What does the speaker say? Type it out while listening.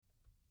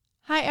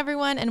Hi,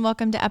 everyone, and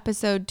welcome to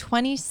episode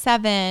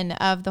 27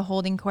 of the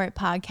Holding Court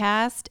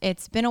podcast.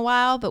 It's been a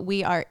while, but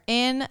we are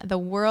in the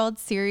World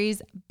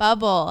Series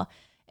bubble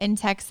in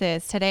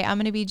Texas. Today, I'm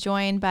going to be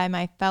joined by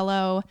my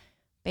fellow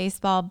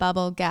baseball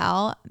bubble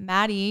gal,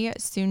 Maddie,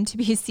 soon to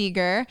be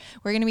Seeger.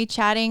 We're going to be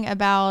chatting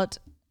about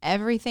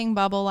everything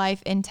bubble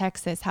life in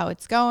Texas, how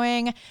it's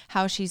going,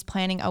 how she's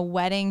planning a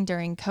wedding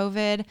during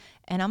COVID,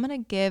 and I'm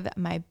going to give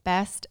my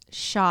best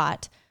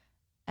shot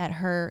at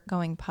her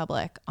going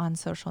public on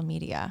social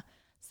media.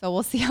 So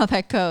we'll see how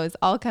that goes.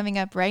 All coming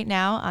up right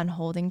now on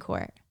Holding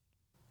Court.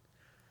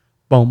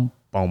 Bum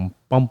bum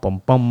bum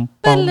bum bum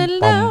bum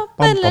bum bum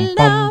bum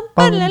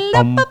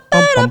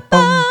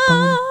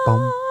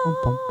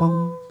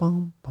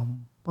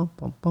bum bum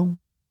bum bum.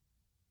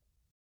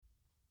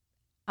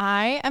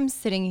 I am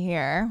sitting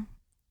here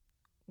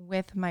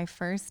with my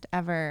first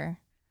ever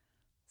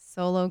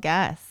solo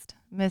guest,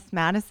 Miss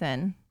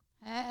Madison.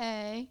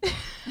 Hey.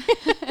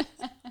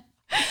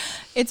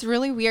 It's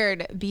really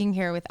weird being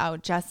here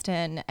without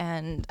Justin,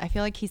 and I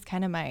feel like he's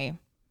kind of my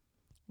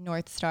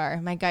North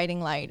Star, my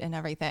guiding light and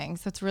everything.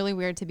 So it's really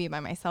weird to be by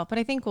myself, but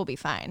I think we'll be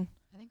fine.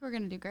 I think we're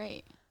going to do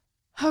great.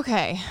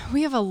 Okay,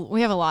 we have a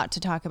lot to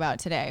talk about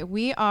today.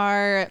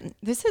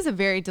 This is a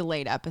very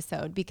delayed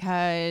episode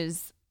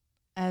because,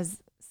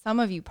 as some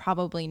of you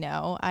probably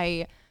know,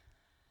 I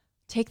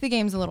take the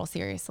games a little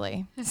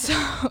seriously.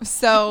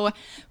 So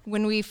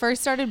when we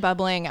first started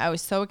bubbling, I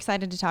was so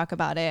excited to talk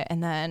about it.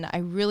 And then I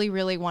really,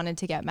 really wanted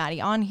to get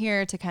Maddie on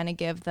here to kind of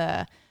give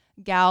the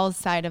gals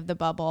side of the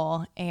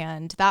bubble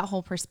and that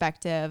whole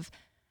perspective.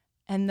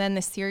 And then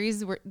the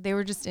series they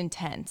were just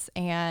intense.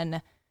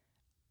 And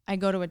I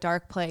go to a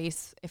dark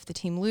place if the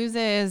team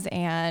loses,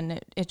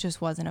 and it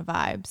just wasn't a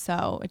vibe.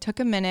 So it took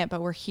a minute,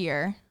 but we're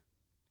here.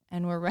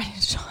 And we're ready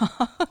to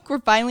talk. We're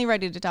finally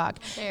ready to talk.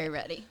 Very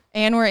ready.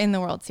 And we're in the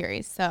World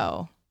Series.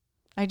 So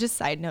I just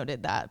side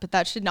noted that, but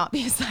that should not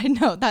be a side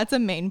note. That's a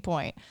main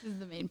point. This is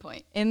the main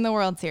point. In the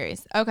World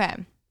Series. Okay.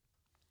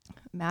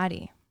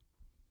 Maddie,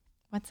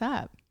 what's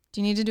up?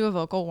 Do you need to do a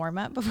vocal warm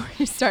up before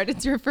you start?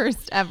 It's your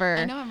first ever.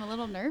 I know, I'm a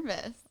little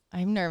nervous.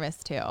 I'm nervous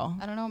too.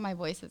 I don't know what my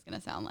voice is going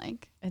to sound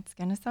like. It's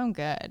going to sound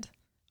good.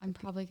 I'm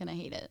probably going to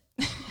hate it.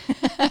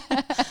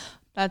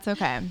 That's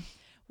okay.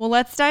 Well,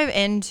 let's dive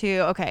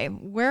into, okay,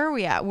 where are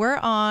we at?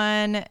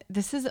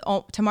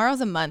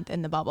 Tomorrow's a month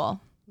in the bubble.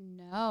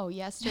 No,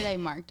 yesterday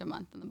marked a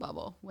month in the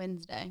bubble.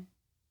 Wednesday.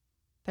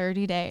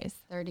 30 days.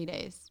 30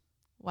 days.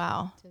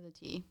 Wow. To the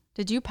T.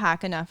 Did you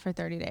pack enough for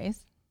 30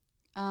 days?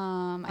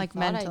 I thought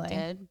mentally. I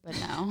did, but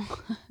no.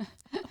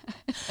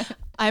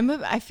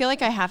 I feel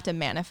like I have to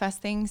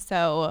manifest things.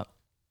 So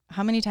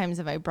how many times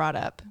have I brought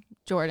up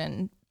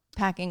Jordan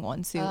packing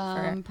one suit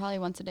for probably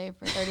once a day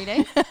for 30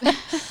 days?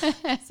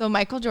 So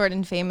Michael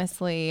Jordan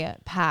famously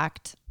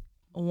packed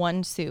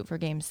one suit for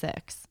game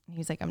 6.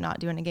 He's like, I'm not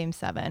doing a game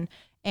 7.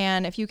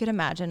 And if you could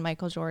imagine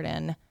Michael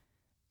Jordan,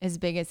 as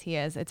big as he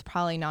is, it's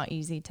probably not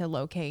easy to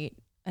locate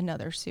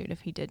another suit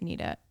if he did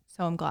need it.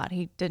 So I'm glad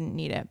he didn't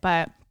need it.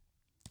 But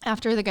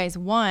after the guys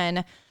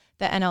won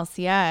the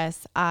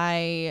NLCS,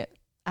 I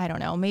don't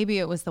know, maybe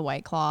it was the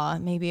White Claw,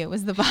 maybe it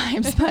was the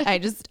vibes, but I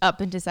just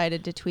up and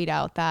decided to tweet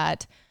out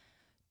that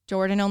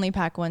Jordan only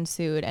packed one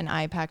suit and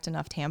I packed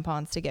enough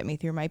tampons to get me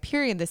through my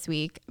period this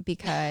week,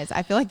 because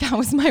I feel like that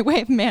was my way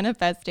of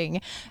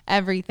manifesting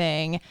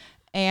everything.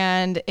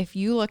 And if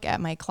you look at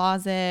my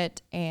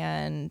closet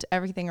and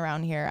everything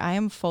around here, I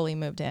am fully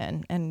moved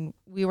in and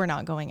we were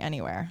not going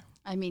anywhere.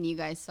 I mean, you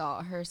guys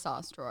saw her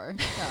sauce drawer,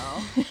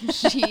 so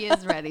she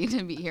is ready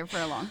to be here for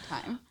a long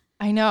time.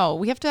 I know.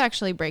 We have to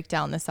actually break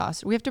down the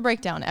sauce. We have to break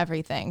down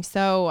everything.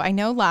 So I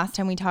know last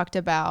time we talked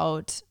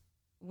about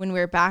when we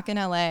were back in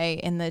LA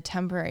in the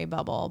temporary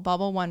bubble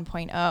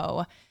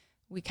 1.0,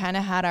 we kind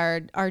of had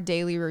our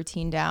daily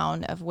routine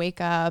down of wake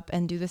up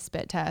and do the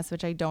spit test,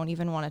 which I don't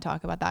even want to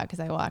talk about that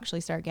because I will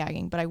actually start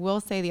gagging. But I will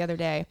say the other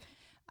day,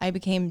 I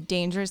became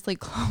dangerously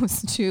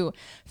close to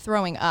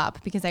throwing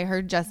up because I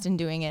heard Justin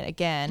doing it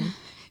again.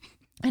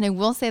 And I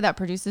will say that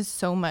produces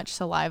so much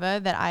saliva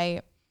that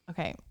I'm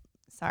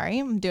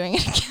doing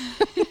it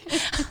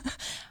again.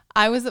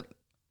 I was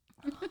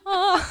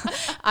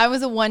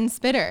a one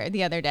spitter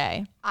the other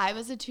day. I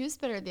was a 2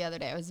 spitter the other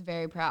day. I was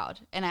very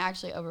proud. And I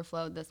actually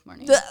overflowed this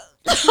morning.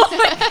 I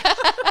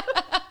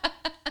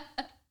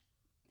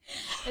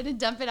had to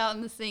dump it out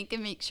in the sink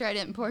and make sure I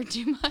didn't pour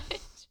too much.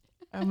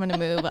 I'm going to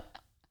move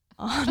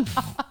on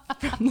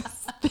from the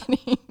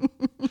spinning.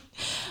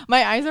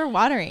 My eyes are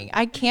watering.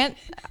 I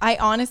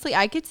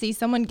could see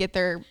someone get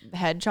their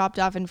head chopped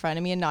off in front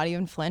of me and not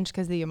even flinch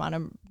because the amount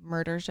of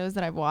murder shows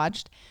that I've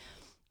watched.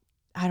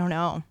 I don't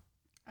know.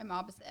 I'm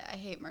opposite. I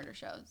hate murder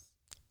shows,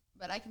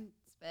 but I can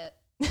spit.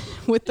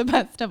 With the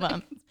best of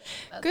them.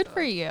 Good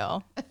for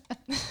you.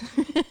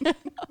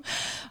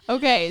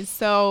 Okay,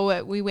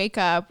 so we wake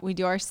up, we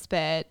do our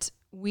spit,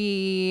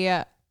 we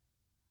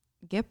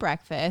get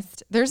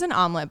breakfast. There's an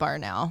omelet bar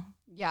now.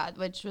 Yeah,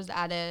 which was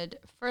added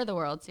for the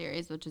World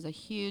Series, which is a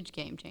huge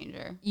game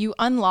changer. You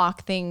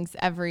unlock things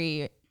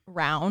every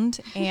round,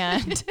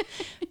 and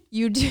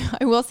You do.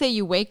 I will say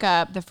you wake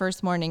up the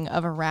first morning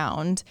of a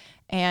round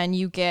and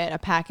you get a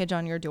package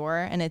on your door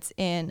and it's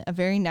in a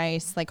very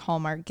nice like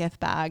Hallmark gift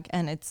bag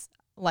and it's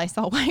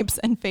Lysol wipes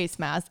and face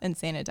masks and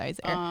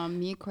sanitizer.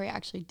 Me and Corey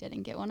actually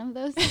didn't get one of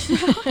those.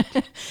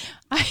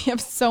 I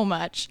have so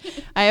much.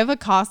 I have a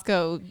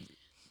Costco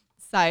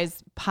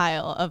size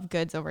pile of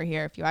goods over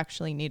here if you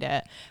actually need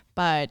it.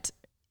 But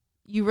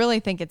you really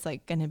think it's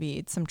like going to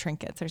be some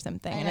trinkets or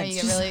something. I know, you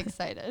get really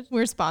excited.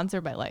 We're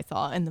sponsored by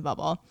Lysol in the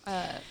bubble.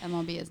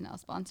 MLB is now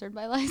sponsored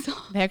by Lysol.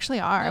 They actually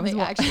are. No,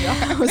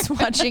 I was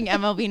watching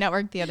MLB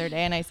Network the other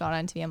day and I saw it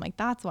on TV. I'm like,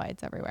 that's why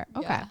it's everywhere.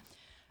 Okay. Yeah.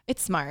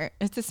 It's smart.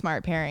 It's a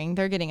smart pairing.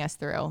 They're getting us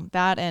through.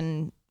 That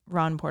and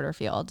Ron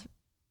Porterfield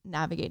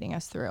navigating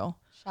us through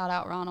Shout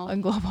out Ronald. a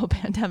global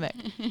pandemic.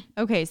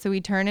 Okay, so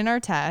we turn in our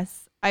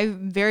tests.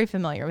 I'm very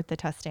familiar with the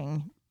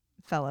testing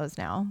fellows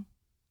now.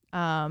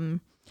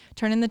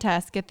 Turn in the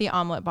test, get the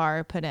omelet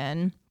bar put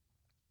in,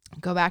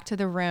 go back to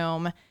the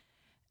room.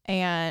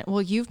 And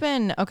well, you've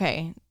been,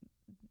 okay,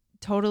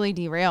 totally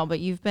derail, but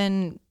you've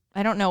been,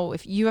 I don't know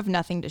if you have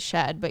nothing to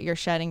shed, but you're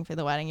shedding for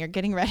the wedding. You're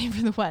getting ready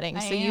for the wedding.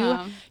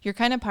 You're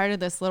kind of part of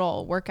this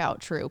little workout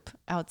troop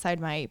outside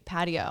my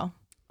patio.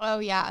 Oh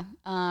yeah.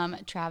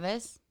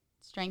 Travis,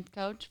 strength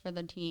coach for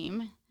the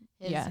team.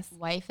 His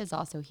wife is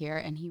also here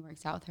and he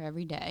works out with her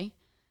every day.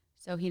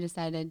 So he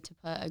decided to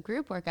put a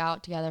group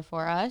workout together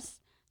for us.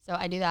 So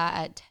I do that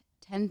at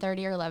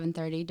 10:30 or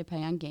 11:30,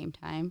 depending on game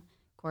time.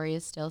 Corey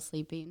is still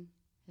sleeping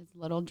his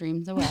little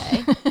dreams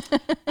away.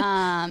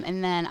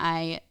 And then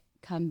I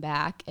come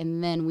back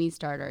and then we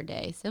start our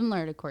day,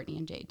 similar to Courtney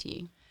and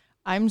JT.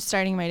 I'm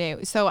starting my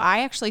day. So I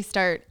actually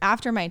start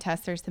after my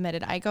tests are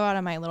submitted. I go out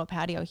on my little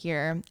patio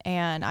here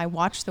and I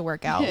watch the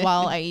workout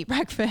while I eat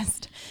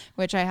breakfast,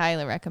 which I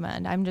highly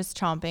recommend. I'm just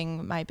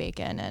chomping my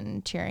bacon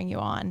and cheering you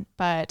on.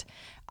 But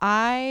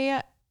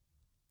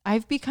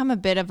I've become a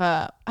bit of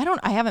I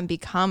haven't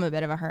become a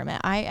bit of a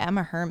hermit. I am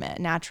a hermit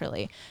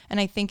naturally. And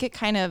I think it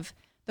kind of,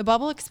 the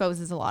bubble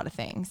exposes a lot of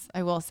things,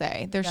 I will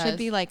say. There should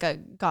be like a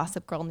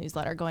Gossip Girl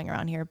newsletter going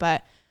around here,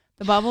 but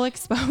the bubble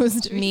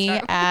exposed me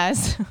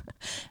as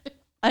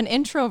an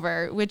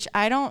introvert, which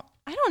I don't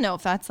know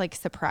if that's like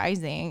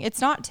surprising.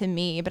 It's not to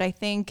me, but I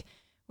think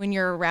when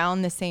you're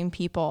around the same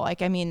people,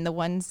 like, I mean,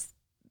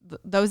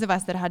 those of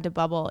us that had to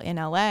bubble in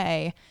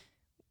LA,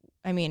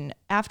 I mean,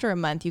 after a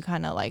month, you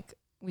kind of like,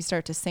 we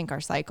start to sync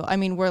our cycle. I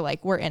mean, we're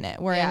in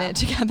it. We're in it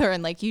together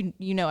and like, you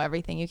know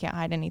everything. You can't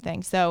hide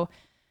anything. So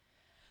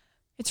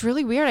it's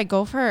really weird. I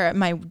go for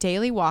my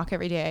daily walk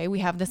every day. We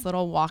have this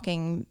little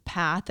walking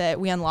path that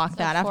we unlock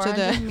that after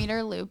the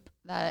 400-meter loop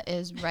that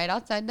is right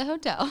outside the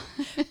hotel.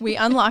 We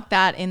unlock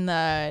that in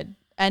the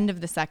end of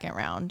the second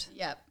round.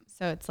 Yep.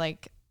 So it's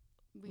like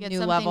we get new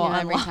something level new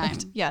every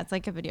unlocked. time. Yeah, it's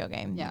like a video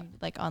game. Yeah. You,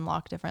 like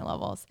unlock different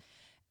levels.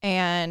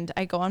 And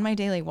I go on my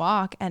daily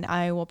walk and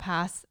I will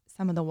pass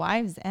some of the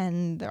wives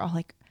and they're all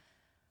like,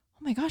 "Oh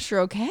my gosh,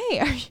 you're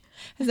okay.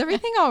 Is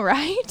everything all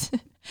right?"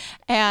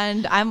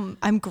 And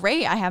I'm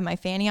great. I have my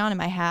fanny on and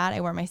my hat. I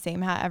wear my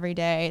same hat every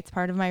day. It's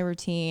part of my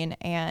routine.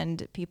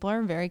 And people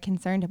are very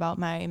concerned about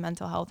my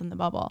mental health in the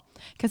bubble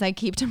because I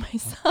keep to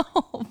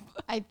myself.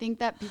 I think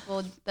that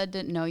people that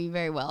didn't know you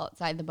very well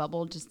outside the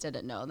bubble just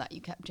didn't know that you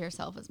kept to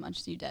yourself as much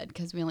as you did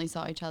because we only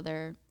saw each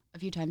other a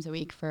few times a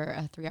week for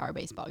a 3-hour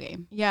baseball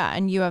game. Yeah.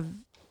 And you have,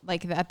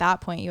 like, at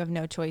that point, you have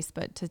no choice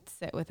but to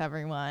sit with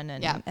everyone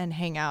and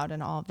hang out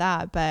and all of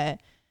that.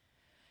 But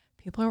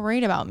people are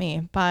worried about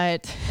me,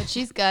 but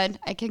she's good.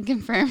 I can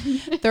confirm.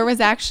 There was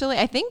actually,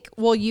 I think,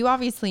 well, you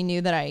obviously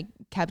knew that I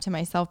kept to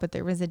myself, but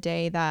there was a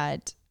day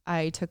that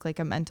I took like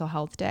a mental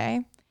health day,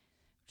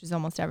 which is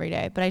almost every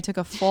day, but I took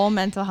a full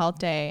mental health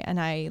day and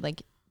I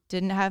like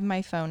didn't have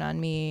my phone on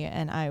me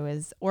and I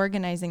was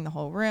organizing the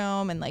whole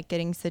room and like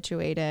getting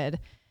situated.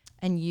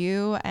 And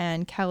you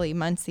and Kelly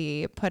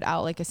Muncie put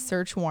out like a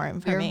search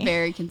warrant for me. We were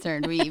very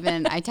concerned.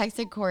 I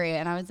texted Corey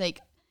and I was like,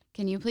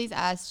 "Can you please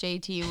ask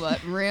JT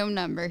what room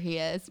number he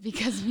is?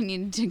 Because we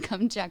needed to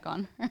come check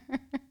on her."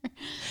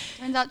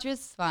 Turns out she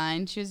was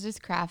fine. She was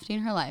just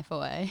crafting her life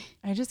away.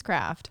 I just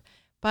craft.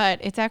 But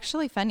it's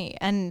actually funny.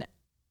 And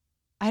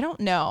I don't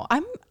know.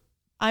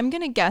 I'm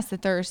going to guess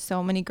that there are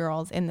so many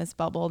girls in this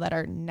bubble that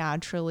are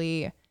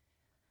naturally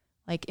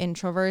like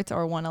introverts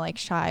or want to like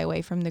shy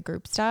away from the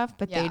group stuff,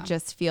 but they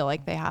just feel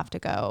like they have to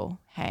go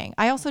hang.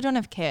 I also don't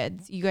have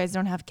kids. You guys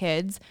don't have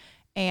kids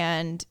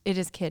and it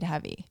is kid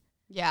heavy.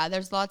 Yeah,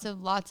 there's lots of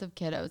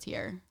kiddos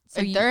here.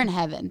 So they're in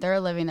heaven.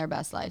 They're living their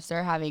best lives.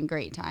 They're having a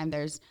great time.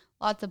 There's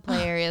lots of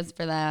play areas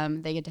for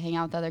them. They get to hang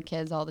out with other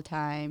kids all the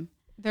time.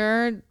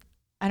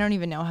 I don't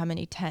even know how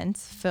many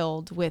tents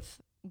filled with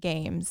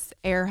games,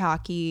 air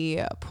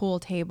hockey, pool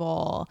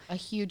table. A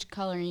huge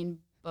coloring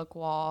book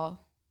wall.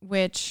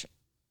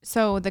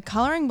 So the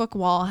coloring book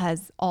wall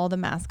has all the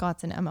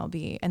mascots in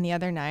MLB. And the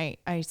other night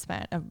I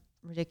spent a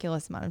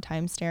ridiculous amount of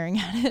time staring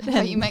at it. I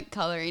thought you meant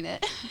coloring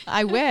it.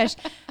 I wish.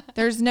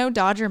 There's no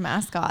Dodger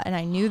mascot and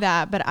I knew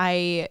that, but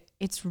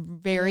it's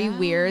very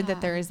weird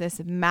that there is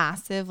this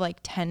massive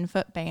like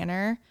 10-foot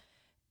banner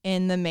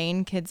in the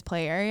main kids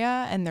play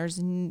area and there's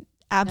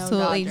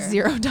absolutely Dodger.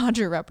 zero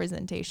Dodger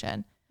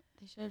representation.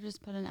 They should have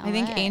just put an LA. I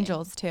think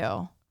Angels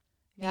too.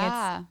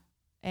 Yeah.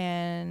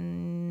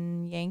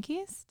 And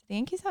Yankees? Do the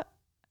Yankees have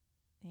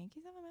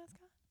a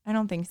mascot? I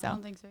don't think so. I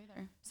don't think so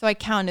either. So I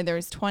counted. There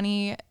was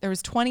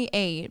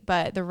 28,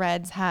 but the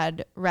Reds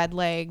had Red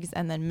Legs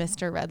and then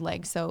Mr. Red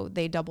Legs, so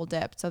they double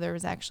dipped. So there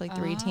was actually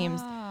 3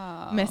 teams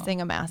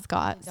missing a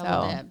mascot.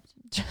 So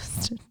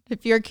just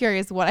if you're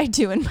curious what I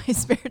do in my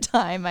spare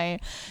time, I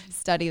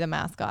study the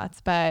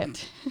mascots.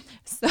 But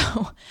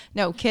so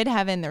no, Kid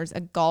Heaven, there's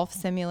a golf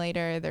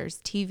simulator, there's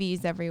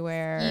TVs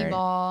everywhere.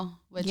 E-ball,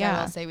 which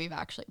I will say we've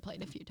actually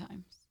played a few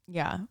times.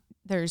 Yeah.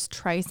 There's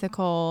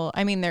tricycle.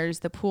 I mean, there's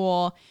the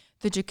pool,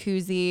 the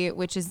jacuzzi,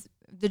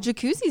 the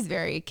jacuzzi's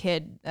very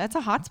kid. That's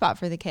a hot spot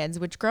for the kids,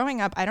 which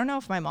growing up, I don't know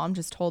if my mom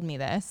just told me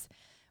this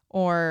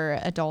or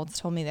adults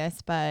told me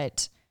this,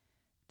 but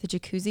the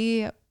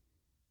jacuzzi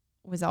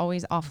was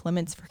always off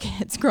limits for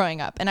kids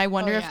growing up. And I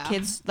wonder if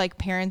kids, like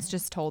parents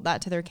just told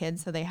that to their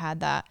kids so they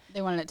had that.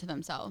 They wanted it to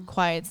themselves.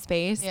 Quiet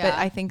space. Yeah. But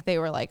I think they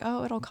were like,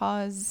 oh, it'll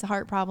cause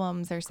heart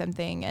problems or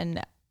something.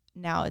 And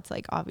now it's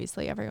like,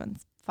 obviously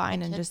everyone's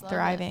fine and just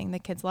thriving. The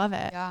kids love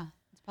it. Yeah.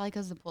 It's probably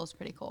because the pool's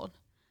pretty cold.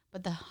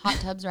 But the hot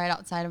tub's right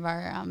outside of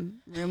our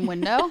room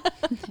window.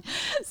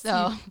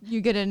 So you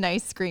get a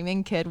nice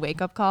screaming kid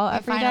wake up call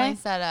every day. I finally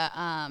set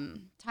a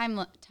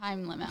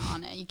time limit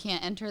on it. You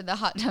can't enter the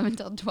hot tub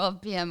until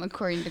 12 p.m.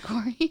 according to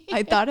Corey.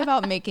 I thought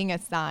about making a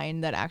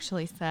sign that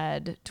actually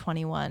said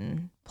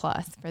 21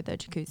 plus for the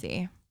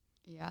jacuzzi.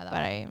 Yeah. But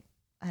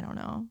I don't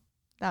know.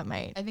 That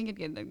might. I think it'd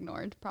get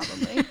ignored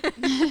probably.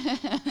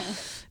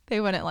 They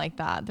wouldn't like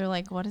that. They're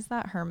like, what is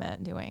that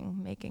hermit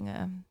doing? Making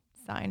a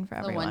sign for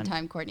everyone. The one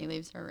time Courtney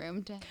leaves her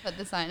room to put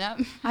the sign up.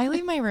 I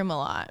leave my room a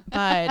lot,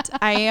 but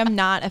I am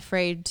not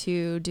afraid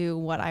to do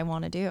what I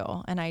want to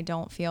do. And I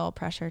don't feel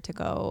pressure to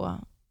go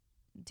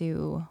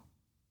do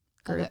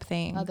group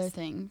things. Other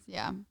things,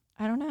 yeah.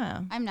 I don't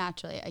know.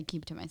 I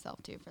keep to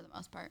myself too for the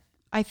most part.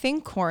 I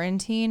think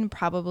quarantine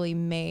probably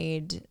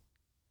made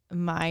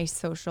my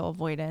social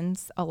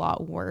avoidance a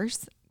lot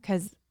worse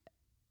because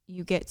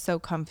you get so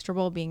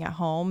comfortable being at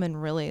home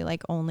and really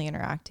like only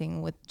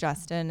interacting with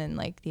Justin and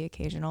like the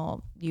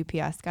occasional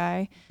UPS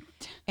guy.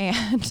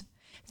 And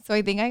so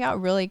I think I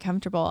got really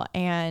comfortable,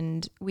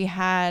 and we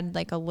had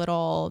like a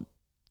little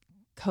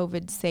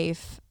COVID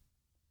safe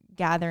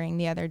gathering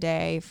the other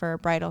day for a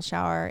bridal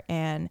shower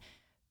and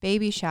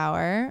baby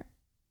shower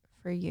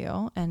for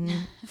you and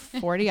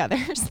 40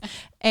 others.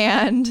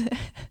 And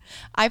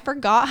I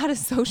forgot how to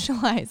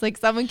socialize. Like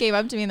someone came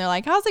up to me and they're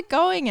like, how's it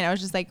going? And I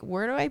was just like,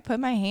 where do I put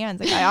my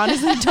hands? Like I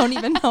honestly don't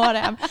even know how to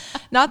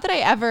have. Not that I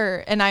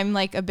ever, and I'm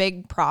like a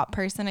big prop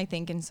person. I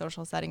think in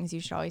social settings,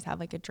 you should always have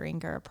like a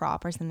drink or a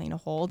prop or something to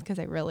hold. Cause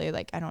I really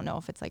like, I don't know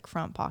if it's like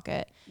front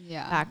pocket,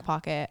 back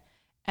pocket.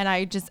 And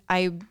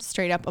I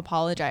straight up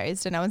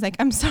apologized. And I was like,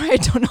 I'm sorry, I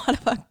don't know how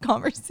to have a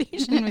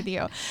conversation with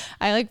you.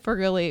 I like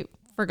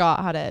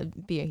forgot how to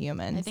be a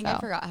human. I think I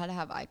forgot how to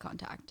have eye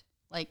contact.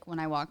 Like when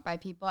I walk by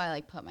people, I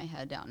like put my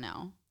head down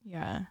now.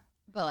 Yeah.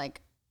 But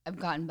like I've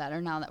gotten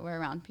better now that we're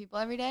around people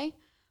every day.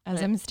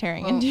 As I'm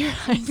staring into your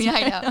eyes. Yeah,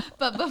 I know.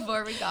 But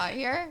before we got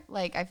here,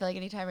 like I feel like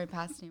anytime I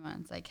pass anyone,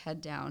 it's like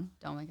head down,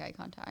 don't make eye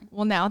contact.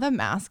 Well, now the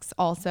masks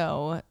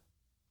also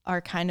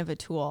are kind of a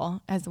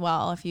tool as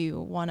well if you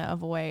want to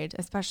avoid,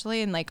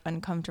 especially in like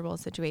uncomfortable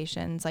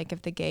situations. Like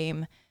if the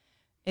game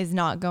is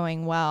not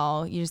going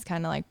well, you just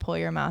kind of like pull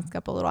your mask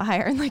up a little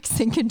higher and like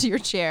sink into your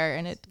chair,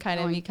 and it kind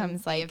of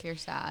becomes like, if you're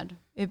sad,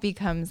 it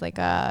becomes like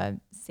a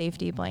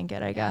safety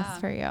blanket, I guess,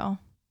 for you.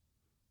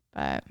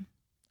 But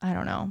I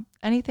don't know.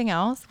 Anything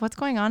else? What's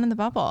going on in the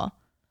bubble?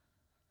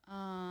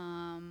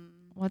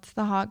 What's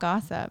the hot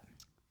gossip?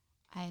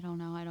 I don't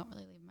know. I don't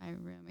really leave my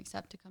room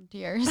except to come to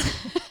yours.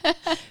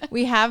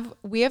 We have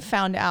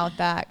found out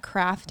that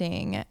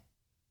crafting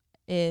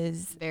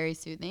is very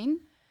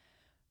soothing.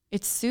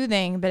 It's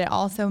soothing, but it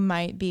also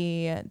might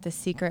be the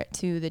secret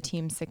to the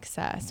team's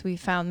success. We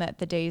found that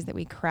the days that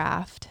we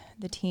craft,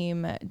 the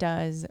team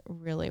does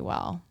really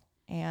well.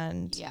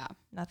 And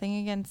nothing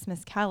against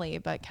Miss Kelly,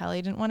 but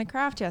Kelly didn't want to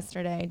craft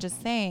yesterday.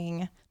 Just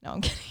saying. No,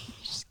 I'm kidding.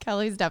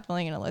 Kelly's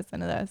definitely going to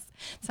listen to this.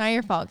 It's not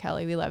your fault,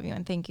 Kelly. We love you,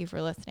 and thank you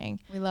for listening.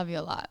 We love you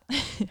a lot.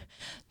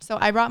 So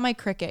I brought my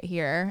Cricut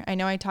here. I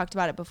know I talked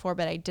about it before,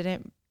 but I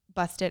didn't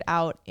bust it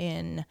out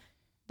in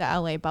the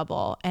LA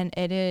bubble. And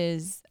it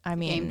is,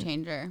 game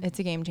changer. It's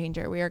a game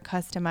changer. We are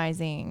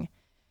customizing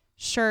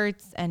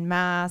shirts and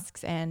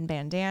masks and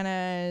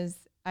bandanas.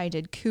 I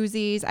did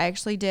koozies.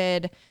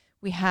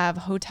 We have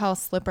hotel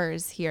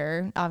slippers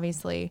here,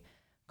 obviously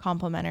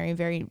complimentary,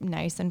 very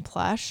nice and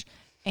plush.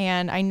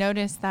 And I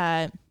noticed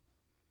that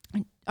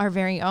our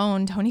very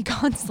own Tony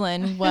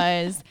Gonsolin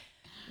was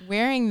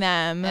wearing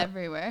them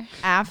everywhere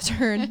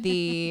after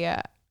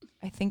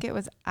I think it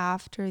was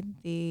after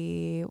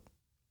the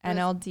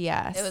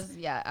NLDS. It was,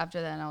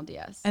 after the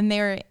NLDS. And they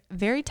were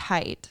very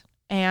tight.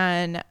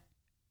 And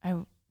I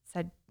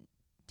said,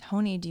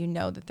 Tony, do you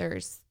know that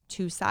there's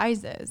 2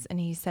 sizes?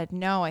 And he said,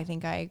 no, I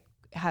think I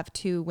have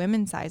 2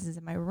 women's sizes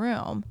in my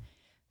room.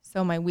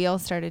 So my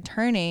wheels started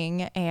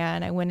turning,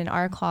 and I went in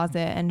our closet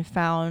and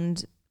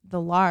found the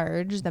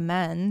large, the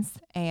men's,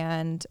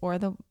 or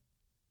the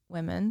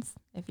women's,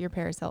 if you're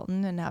Paris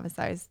Hilton and have a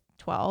size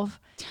 12.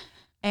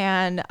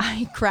 And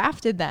I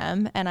crafted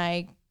them, and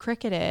I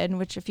cricketed,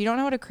 which if you don't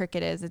know what a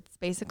Cricut is, it's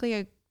basically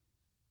a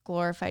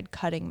glorified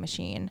cutting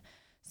machine.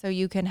 So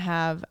you can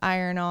have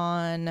iron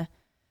on.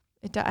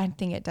 I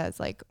think it does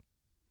like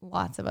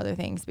lots of other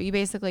things, but you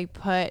basically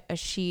put a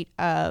sheet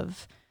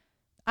of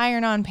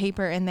iron on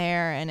paper in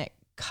there, and it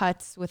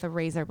cuts with a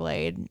razor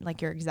blade,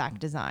 like your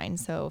exact design.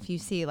 So if you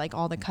see like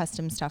all the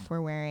custom stuff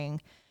we're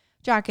wearing,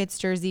 jackets,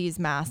 jerseys,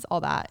 masks, all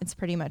that, it's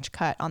pretty much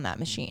cut on that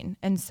machine.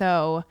 And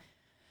so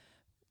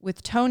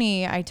with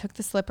Tony, I took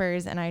the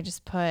slippers and I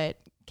just put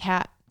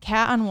cat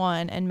on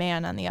one and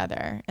man on the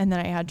other. And then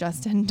I had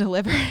Justin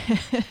deliver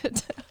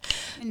it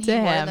and to he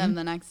him. wore them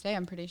the next day,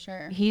 I'm pretty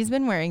sure. He's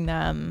been wearing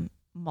them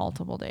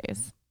multiple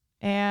days.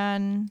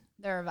 And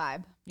they're a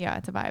vibe. Yeah,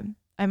 it's a vibe.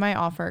 I might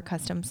offer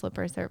custom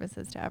slipper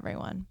services to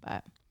everyone,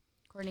 but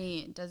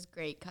Courtney does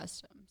great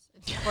customs.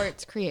 It's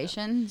Quartz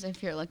Creations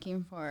if you're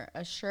looking for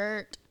a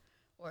shirt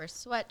or a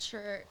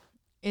sweatshirt.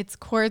 It's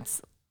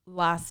Quartz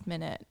last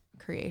minute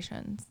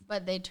creations.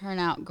 But they turn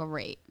out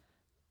great.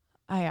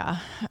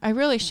 I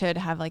really should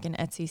have like an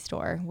Etsy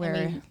store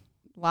where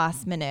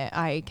last minute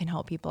I can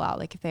help people out.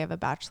 Like if they have a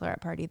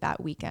bachelorette party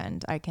that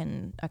weekend, I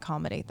can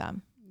accommodate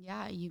them.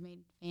 Yeah, you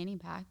made fanny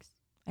packs.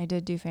 I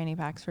did do fanny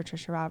packs for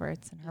Trisha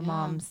Roberts and her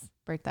mom's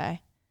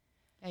birthday.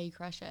 Yeah, you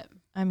crush it.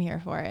 I'm here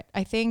for it.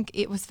 I think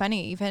it was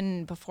funny.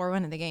 Even before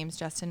one of the games,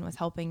 Justin was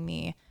helping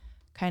me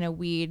kind of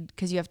weed,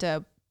 because you have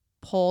to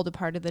pull the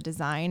part of the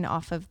design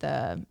off of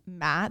the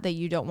mat that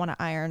you don't want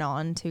to iron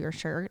on to your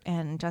shirt.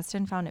 And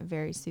Justin found it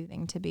very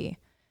soothing to be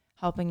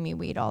helping me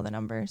weed all the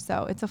numbers.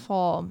 So it's a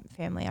full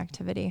family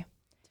activity.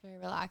 It's very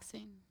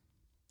relaxing.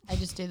 I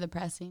just do the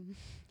pressing.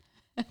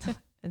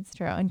 It's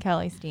true. And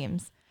Kelly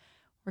steams.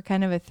 We're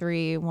kind of a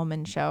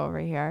 3-woman show over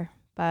here,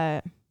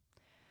 but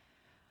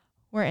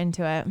we're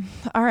into it.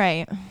 All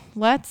right.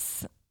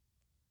 Let's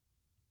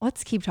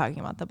keep talking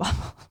about the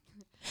bubble.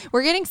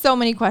 We're getting so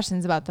many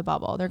questions about the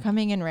bubble. They're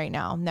coming in right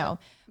now. No.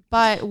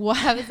 But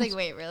what I was like,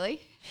 wait, really?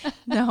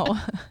 No.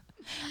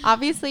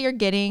 Obviously, you're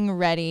getting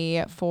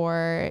ready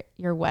for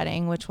your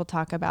wedding, which we'll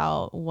talk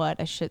about what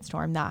a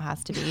shitstorm that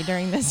has to be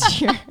during this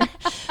year.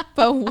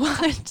 But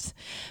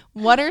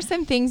what are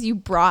some things you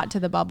brought to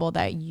the bubble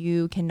that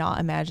you cannot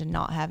imagine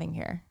not having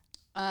here?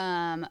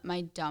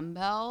 My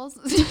dumbbells.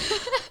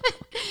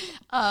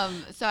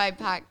 So I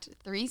packed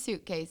 2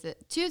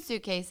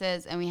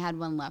 suitcases, and we had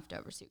one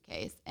leftover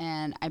suitcase.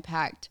 And I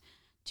packed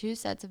 2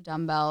 sets of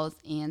dumbbells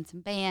and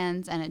some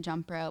bands and a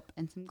jump rope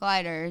and some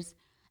gliders.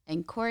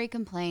 And Corey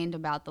complained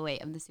about the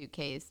weight of the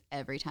suitcase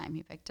every time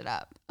he picked it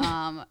up.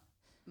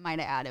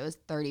 Might I add, it was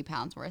 30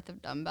 pounds worth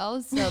of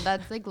dumbbells. So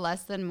that's like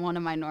less than one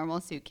of my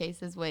normal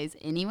suitcases weighs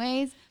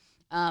anyways.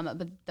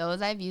 But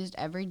those I've used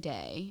every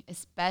day,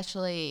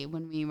 especially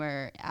when we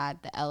were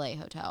at the LA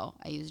hotel.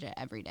 I used it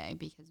every day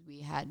because we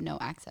had no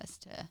access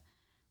to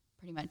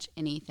pretty much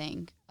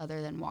anything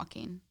other than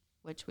walking,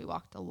 which we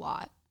walked a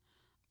lot.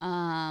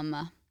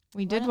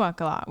 We did walk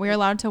a lot. We were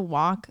allowed to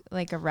walk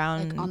like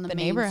around on the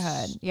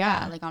neighborhood.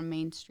 Yeah, like on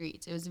main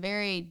streets. It was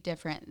very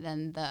different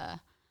than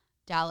the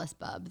Dallas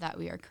Bub that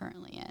we are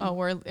currently in.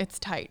 Oh, it's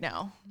tight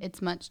now.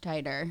 It's much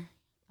tighter.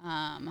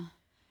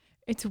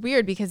 It's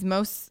weird because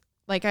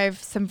I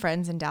have some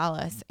friends in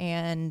Dallas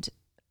and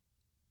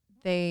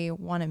they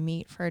want to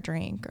meet for a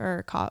drink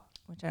or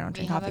which I don't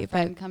drink coffee. We have a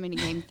friend coming to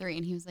game 3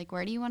 and he was like,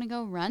 where do you want to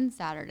go run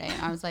Saturday?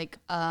 And I was like,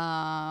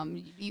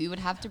 you would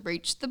have to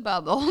breach the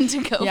bubble to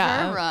go for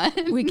a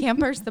run. We can't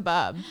burst the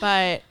bub,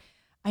 but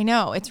I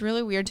know it's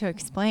really weird to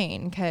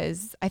explain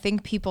because I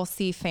think people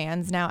see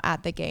fans now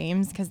at the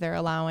games because they're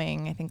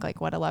allowing, I think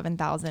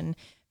 11,000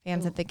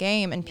 fans at the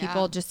game, and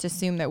people just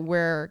assume that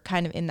we're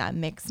kind of in that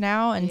mix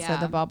now. And so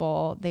the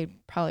bubble, they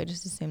probably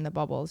just assume the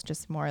bubble is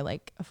just more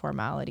like a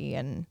formality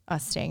and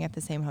us staying at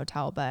the same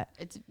hotel. But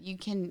you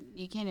can't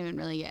even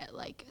really get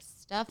like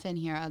stuff in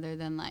here other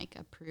than like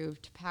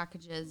approved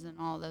packages and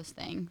all those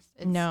things.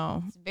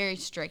 It's very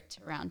strict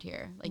around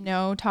here. Like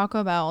no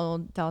Taco Bell,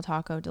 Del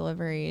Taco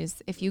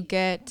deliveries. If you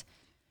get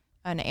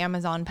an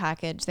Amazon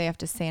package, they have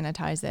to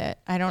sanitize it.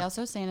 They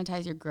also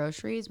sanitize your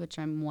groceries, which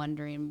I'm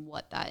wondering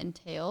what that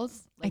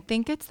entails. I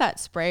think it's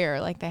that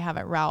sprayer like they have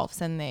at Ralph's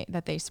and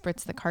that they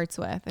spritz the carts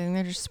with. I think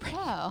they're just spraying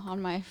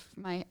on my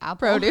apple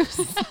produce.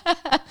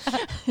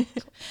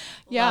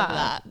 Yeah,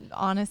 that.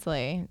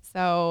 Honestly.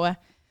 So,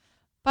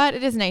 but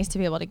it is nice to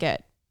be able to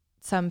get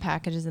some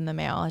packages in the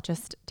mail. It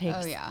just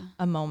takes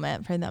a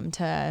moment for them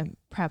to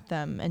prep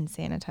them and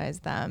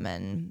sanitize them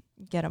and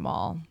get them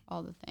all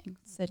the things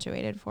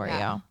situated for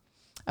you.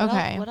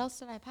 Okay. What else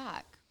did I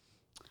pack?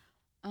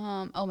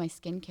 My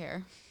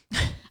skincare.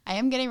 I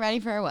am getting ready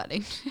for a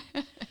wedding.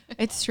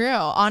 It's true.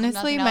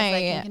 Honestly,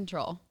 my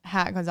control.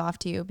 hat goes off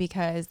to you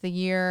because the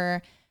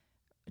year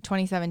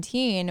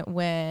 2017,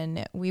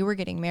 when we were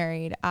getting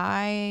married,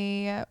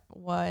 I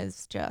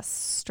was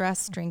just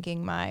stress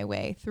drinking my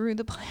way through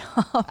the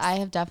playoffs. I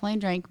have definitely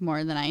drank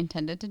more than I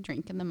intended to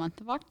drink in the month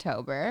of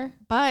October.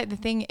 But the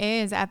thing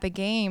is, at the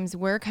games,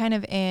 we're kind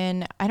of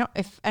in,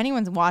 if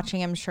anyone's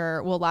watching, I'm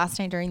sure, well, last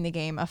night during the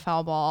game, a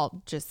foul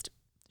ball just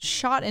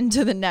shot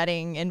into the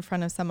netting in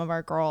front of some of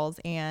our girls,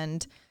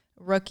 and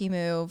rookie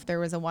move, there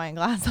was a wine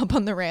glass up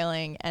on the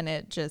railing, and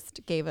it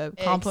just gave a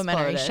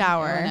complimentary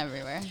shower. It went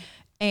everywhere.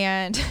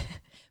 And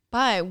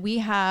but we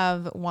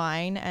have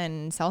wine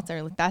and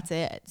seltzer. That's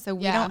it. So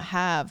we don't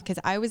have, because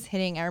I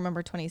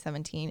remember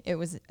 2017, it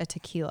was a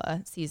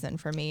tequila season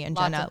for me and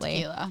Jen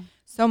Utley. Tequila.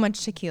 So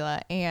much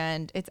tequila.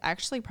 And it's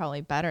actually probably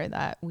better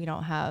that we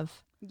don't have.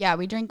 Yeah,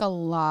 we drink a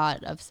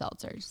lot of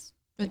seltzers.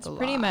 It's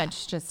pretty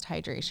much just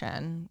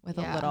hydration with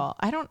a little.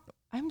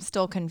 I'm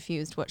still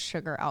confused what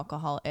sugar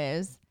alcohol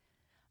is.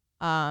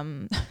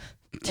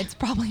 It's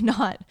probably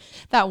not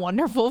that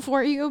wonderful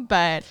for you,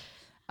 but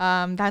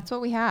that's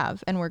what we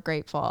have, and we're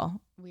grateful.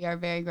 We are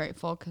very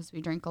grateful because we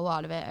drink a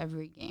lot of it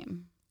every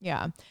game.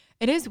 Yeah.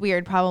 It is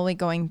weird probably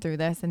going through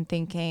this and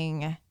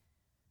thinking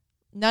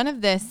none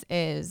of this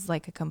is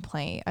like a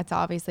complaint. It's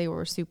obviously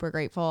we're super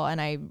grateful, and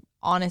I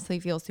honestly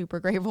feel super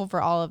grateful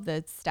for all of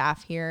the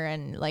staff here,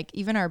 and like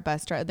even our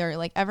bus driver. They're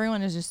like,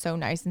 everyone is just so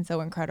nice and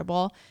so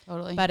incredible.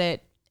 Totally. But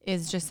it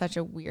is just such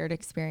a weird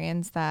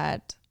experience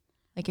that,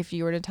 like, if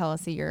you were to tell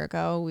us a year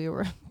ago we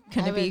were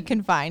going to be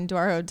confined to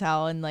our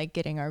hotel and like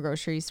getting our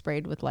groceries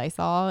sprayed with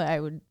Lysol, I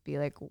would be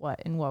like,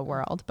 what in what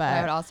world? But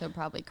I would also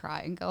probably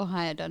cry and go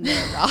hide under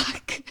a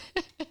rock.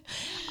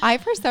 I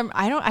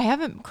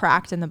haven't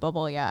cracked in the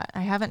bubble yet.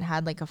 I haven't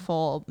had like a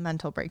full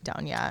mental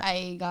breakdown yet.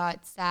 I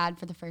got sad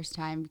for the first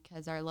time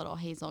because our little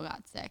Hazel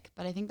got sick,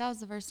 but I think that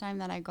was the first time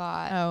that I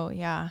got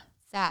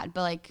sad.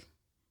 But like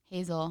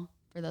Hazel,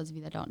 for those of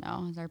you that don't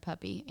know, is our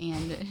puppy,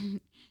 and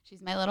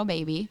she's my little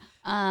baby.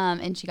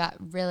 And she got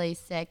really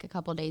sick a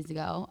couple days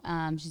ago.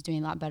 She's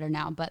doing a lot better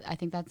now, but I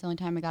think that's the only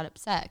time I got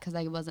upset because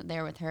I wasn't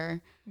there with her.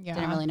 Yeah.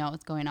 Didn't really know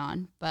what's going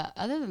on. But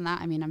other than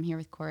that, I mean, I'm here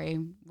with Corey.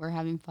 We're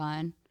having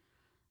fun.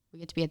 We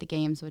get to be at the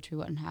games, which we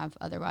wouldn't have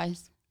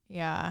otherwise.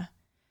 Yeah,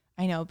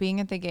 I know. Being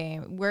at the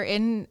game, we're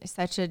in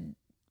such a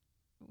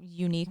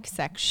unique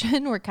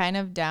section. We're kind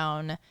of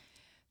down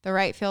the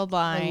right field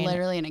line. We're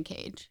literally in a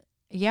cage.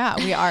 Yeah,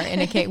 we are in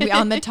a cage.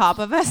 On the top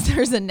of us,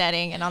 there's a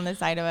netting, and on the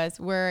side of us,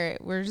 we're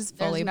just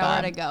fully There's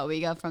nowhere bummed. to go. We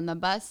go from the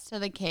bus to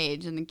the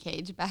cage, and the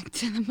cage back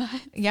to the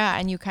bus. Yeah,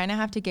 and you kind of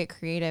have to get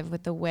creative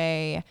with the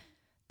way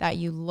that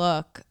you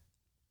look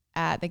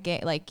at the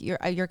game. Like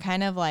you're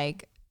kind of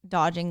like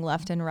dodging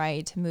left and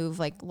right to move,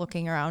 like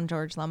looking around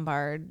George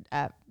Lombard,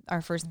 at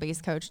our first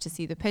base coach, to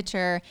see the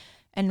pitcher,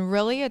 and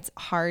really it's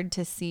hard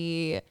to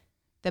see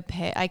the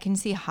pit. I can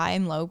see high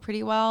and low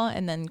pretty well,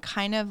 and then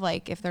kind of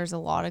like if there's a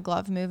lot of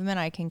glove movement,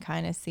 I can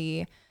kind of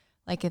see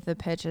like if the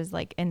pitch is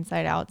like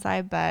inside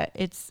outside. But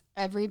it's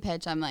every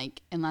pitch I'm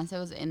like, unless it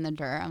was in the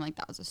dirt, I'm like,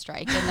 that was a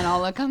strike. And then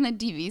I'll look on the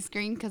TV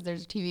screen because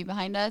there's a TV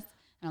behind us,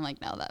 and I'm like,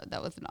 no,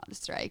 that was not a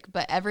strike.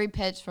 But every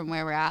pitch from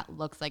where we're at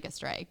looks like a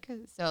strike.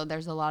 So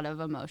there's a lot of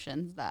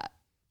emotions that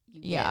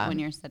you get when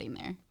you're sitting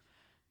there.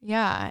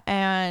 Yeah,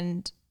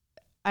 and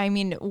I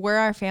mean, where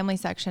our family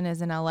section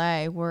is in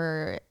LA,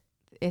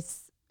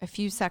 it's a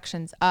few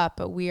sections up,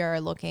 but we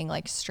are looking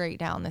like straight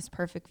down this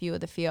perfect view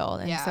of the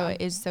field. And so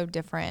it is so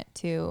different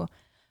to,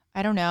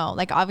 I don't know,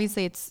 like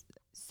obviously it's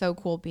so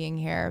cool being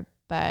here,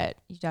 but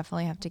you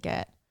definitely have to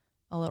get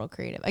a little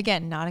creative.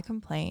 Again, not a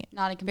complaint.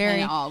 Not a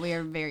complaint at all. We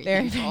are very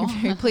thankful.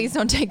 Very, please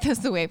don't take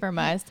this away from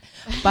us.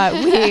 But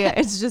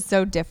it's just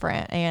so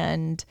different.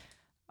 And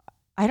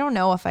I don't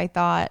know if I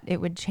thought it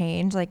would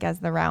change, like as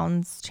the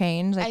rounds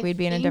change, like we'd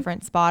be in a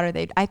different spot,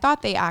 or I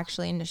thought they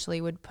actually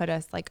initially would put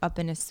us like up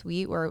in a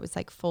suite where it was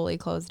like fully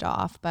closed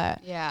off,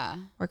 but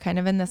we're kind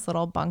of in this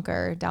little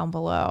bunker down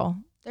below.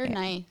 They're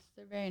nice.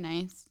 They're very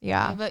nice.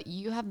 Yeah. But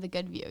you have the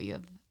good view. You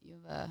have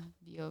a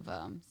view of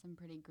some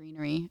pretty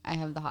greenery. I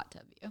have the hot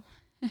tub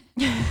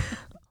view.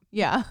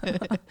 Yeah.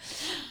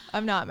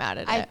 I'm not mad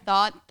at it. I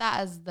thought that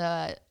as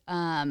the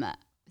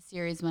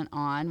series went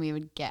on, we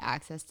would get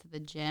access to the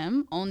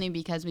gym, only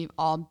because we've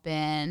all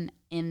been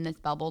in this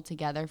bubble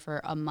together for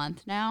a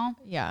month now.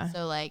 Yeah.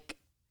 So like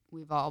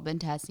we've all been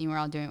testing, we're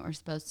all doing what we're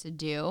supposed to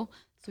do.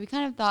 So we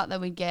kind of thought that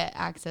we'd get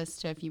access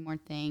to a few more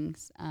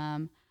things.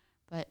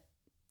 But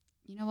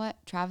you know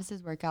what?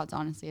 Travis's workouts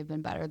honestly have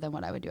been better than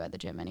what I would do at the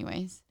gym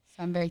anyways.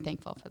 So I'm very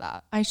thankful for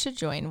that. I should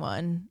join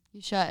one.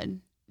 You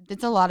should.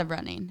 It's a lot of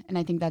running, and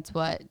I think that's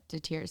what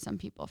deters some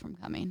people from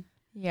coming.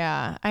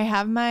 Yeah, I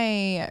have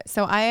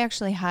so I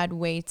actually had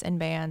weights and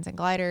bands and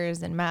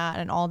gliders and mat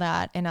and all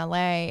that in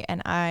LA.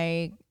 And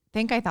I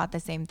think I thought the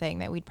same thing,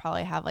 that we'd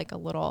probably have like a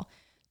little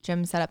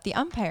gym set up. The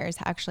umpires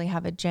actually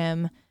have a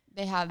gym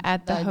they have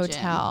at the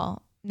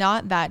hotel. Gym.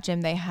 Not that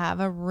gym. They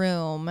have a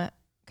room,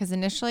 because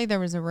initially there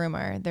was a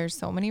rumor. There's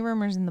so many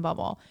rumors in the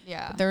bubble.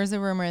 Yeah. But there was a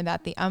rumor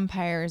that the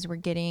umpires were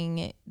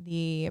getting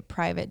the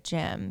private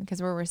gym,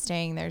 because where we're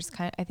staying, there's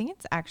I think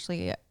it's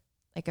actually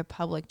like a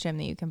public gym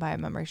that you can buy a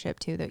membership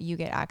to, that you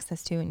get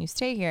access to when you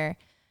stay here.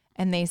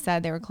 And they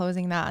said they were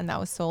closing that, and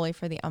that was solely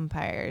for the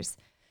umpires,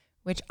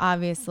 which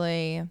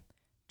obviously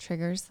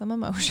triggers some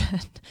emotion,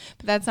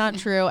 but that's not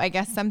true. I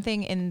guess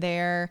something in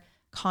their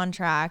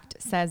contract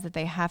says that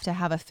they have to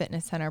have a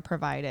fitness center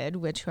provided,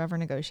 which whoever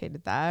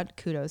negotiated that,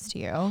 kudos to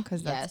you.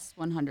 Cause yes,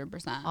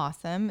 100%.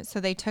 Awesome. So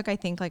they took, I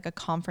think, like a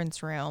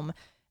conference room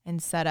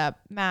and set up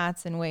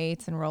mats and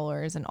weights and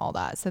rollers and all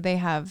that. So they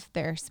have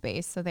their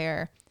space. So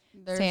they're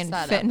staying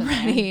fit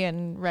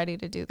and ready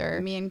to do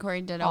their. Me and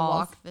Corey did a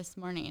walk this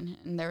morning,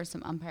 and there were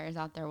some umpires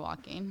out there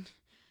walking.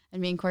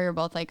 And me and Corey were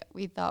both like,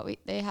 we thought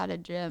they had a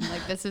gym.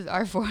 Like, this is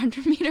our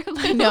 400-meter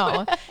loop.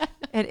 No,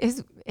 it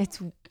is.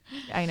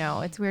 I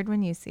know. It's weird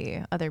when you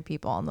see other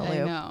people on the loop.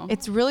 I know.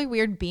 It's really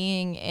weird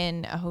being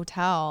in a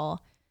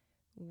hotel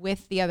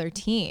with the other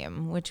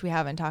team, which we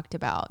haven't talked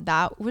about.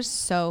 That was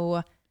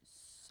so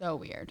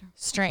weird.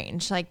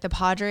 Strange. Like the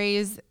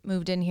Padres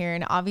moved in here,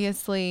 and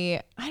obviously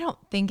I don't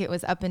think it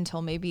was up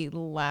until maybe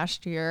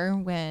last year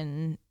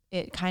when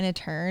it kind of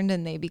turned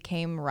and they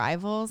became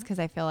rivals, because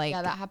I feel like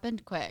that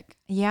happened quick.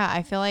 Yeah,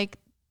 I feel like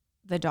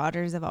the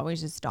Dodgers have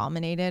always just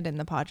dominated, and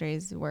the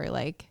Padres were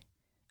like,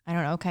 I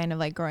don't know, kind of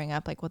like growing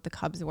up, like what the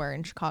Cubs were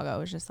in Chicago. It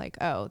was just like,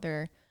 oh,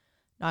 they're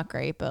not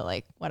great, but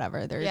like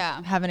whatever. They're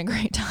having a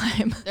great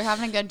time. They're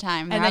having a good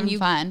time. They're having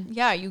fun.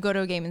 Yeah, you go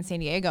to a game in San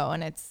Diego,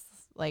 and it's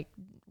like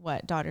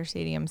Dodger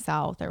Stadium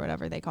South or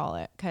whatever they call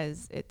it,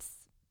 because it's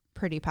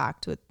pretty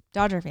packed with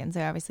Dodger fans.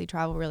 They obviously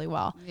travel really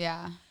well.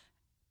 Yeah.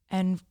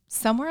 And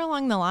somewhere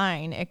along the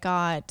line, it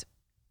got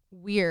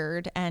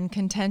weird and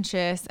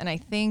contentious. And I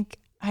think,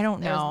 I don't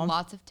know. There was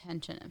lots of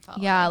tension, it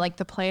felt like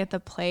the play at the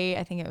plate.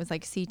 I think it was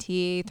like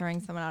CT throwing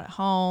someone out at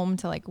home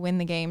to like win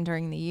the game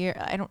during the year.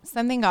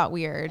 Something got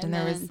weird. And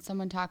there was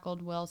someone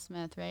tackled Will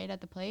Smith, right,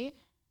 at the plate?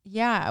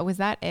 Yeah. Was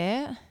that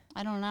it?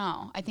 I don't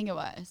know. I think it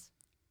was.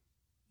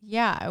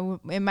 Yeah.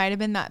 It might have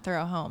been that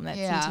throw home that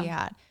CT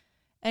had.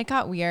 And it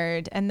got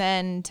weird. And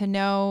then to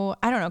know,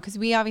 I don't know, because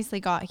we obviously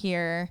got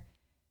here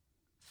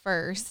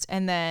first,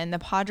 and then the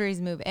Padres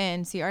move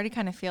in, so you already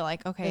kind of feel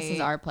like, okay, this is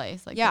our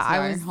place. Like, yeah,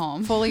 I was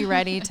home. fully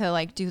ready to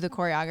like do the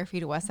choreography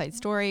to West Side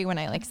Story when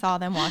I like saw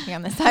them walking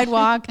on the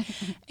sidewalk,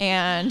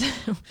 and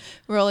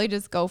really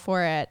just go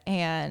for it.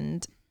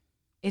 And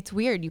it's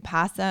weird. You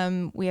pass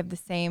them. We have the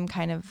same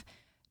kind of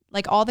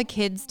like all the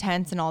kids'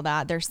 tents and all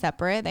that. They're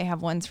separate. They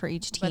have ones for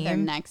each team. But they're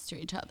next to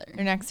each other.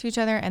 They're next to each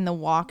other, and the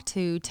walk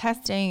to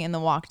testing and the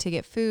walk to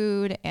get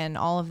food and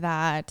all of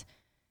that.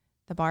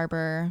 The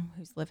barber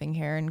who's living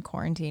here and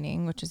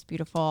quarantining, which is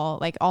beautiful.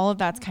 Like all of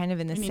that's kind of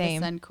in the same. We need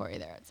to send Corey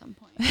there at some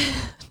point.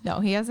 No,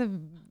 he has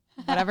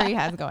whatever he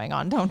has going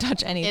on. Don't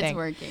touch anything. It's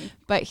working.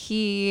 But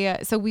you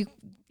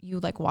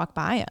like walk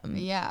by him.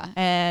 Yeah.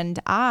 And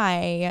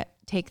I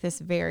take this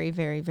very,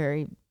 very,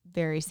 very,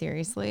 very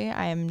seriously.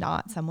 I am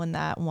not someone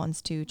that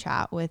wants to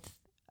chat with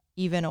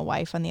even a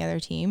wife on the other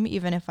team,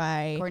 even if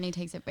Courtney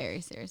takes it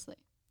very seriously.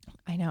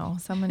 I know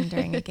someone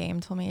during a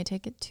game told me to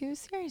take it too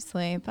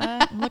seriously,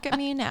 but look at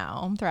me now,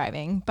 I'm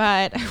thriving.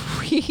 But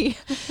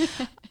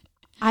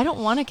I don't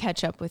want to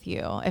catch up with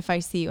you if I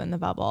see you in the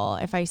bubble.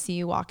 If I see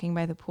you walking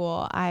by the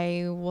pool,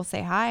 I will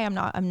say hi.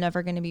 I'm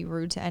never going to be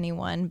rude to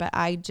anyone, but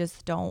I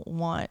just don't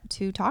want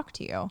to talk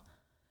to you.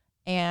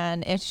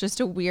 And it's just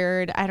a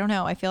weird, I don't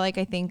know. I feel like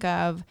I think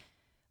of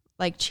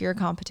like cheer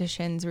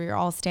competitions where you're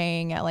all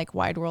staying at like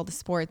Wide World of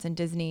Sports and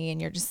Disney,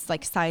 and you're just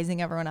like sizing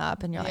everyone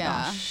up, and you're like,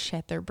 oh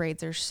shit, their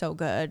braids are so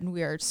good.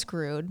 We are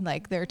screwed.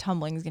 Like their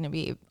tumbling is going to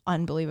be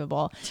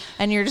unbelievable.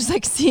 And you're just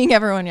like seeing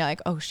everyone. You're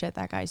like, oh shit,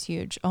 that guy's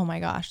huge. Oh my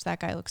gosh,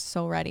 that guy looks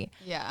so ready.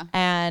 Yeah.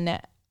 And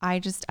I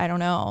don't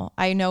know.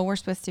 I know we're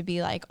supposed to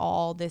be like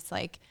all this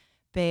like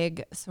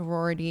big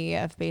sorority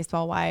of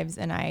baseball wives.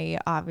 And I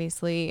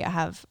obviously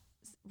have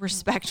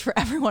respect for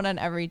everyone on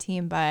every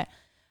team, but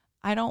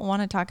I don't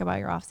want to talk about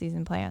your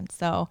off-season plans.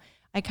 So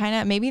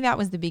I maybe that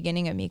was the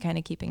beginning of me kind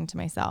of keeping to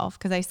myself,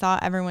 because I saw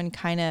everyone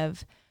kind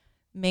of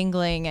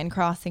mingling and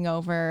crossing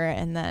over,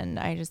 and then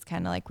I just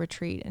kind of like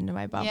retreat into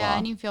my bubble. Yeah,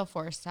 and you feel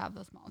forced to have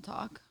the small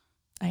talk.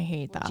 I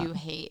hate that. You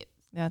hate.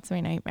 That's my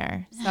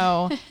nightmare.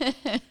 So,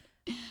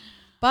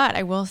 but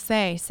I will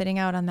say, sitting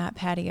out on that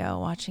patio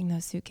watching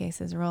those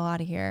suitcases roll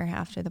out of here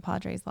after the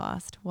Padres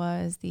lost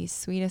was the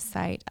sweetest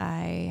sight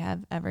I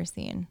have ever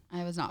seen.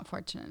 I was not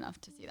fortunate enough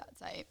to see that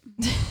sight.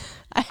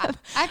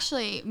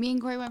 Actually, me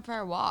and Corey went for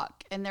a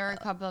walk, and there were a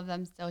couple of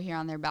them still here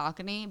on their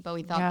balcony, but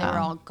we thought they were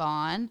all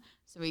gone.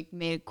 So we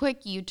made a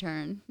quick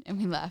U-turn and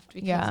we left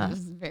because it was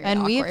very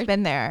awkward. We've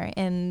been there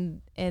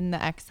in the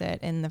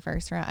exit in the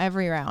first round.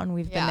 Every round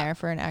we've been there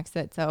for an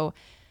exit. So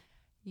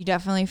you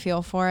definitely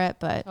feel for it,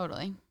 but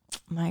totally.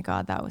 My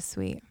God, that was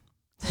sweet.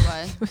 It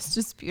was. It was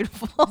just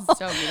beautiful. It was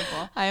so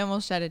beautiful. I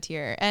almost shed a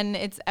tear. And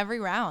it's every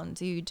round.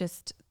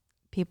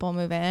 People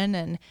move in,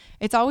 and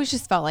it's always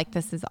just felt like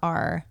this is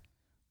our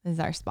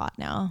spot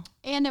now.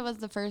 And it was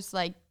the first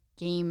like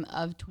game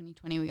of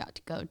 2020 we got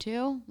to go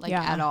to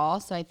at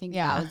all. So I think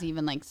that was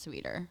even like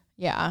sweeter.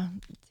 Yeah.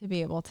 To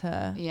be able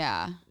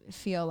to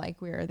feel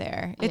like we were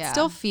there. It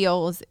still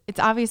feels, it's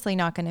obviously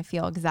not going to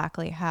feel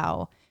exactly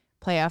how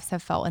playoffs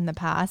have felt in the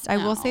past. I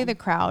will say the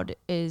crowd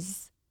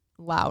is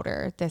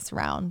louder this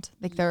round.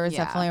 Like there was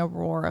definitely a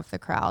roar of the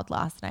crowd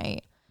last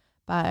night,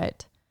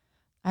 but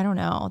I don't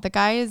know. The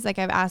guys, like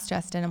I've asked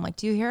Justin, I'm like,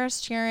 do you hear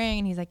us cheering?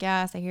 And he's like,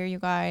 yes, I hear you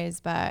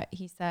guys. But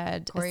he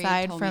said, Corey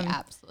aside told from me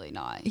absolutely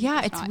not.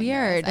 Yeah, it's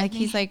weird. Like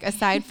he's like,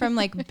 aside from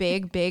like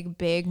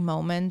big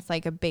moments,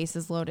 like a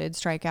bases loaded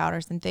strikeout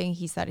or something,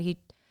 he said he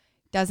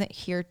doesn't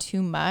hear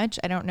too much.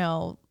 I don't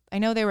know. I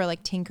know they were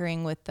like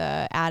tinkering with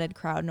the added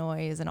crowd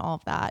noise and all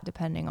of that,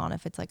 depending on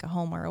if it's like a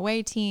home or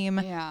away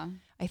team. Yeah.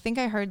 I think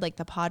I heard like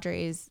the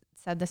Padres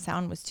said the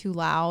sound was too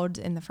loud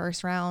in the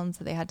first round,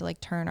 so they had to like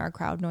turn our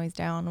crowd noise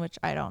down, which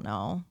I don't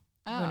know.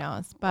 Who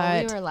knows?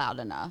 But we were loud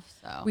enough,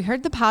 so we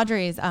heard the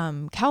Padres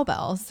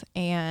cowbells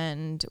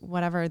and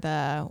what did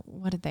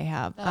they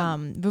have?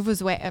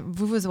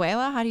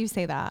 Vuvuzela. How do you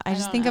say that? I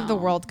just think of the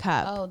World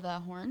Cup. Oh, the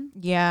horn?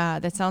 Yeah,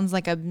 that sounds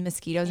like a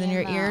mosquitoes in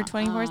your ear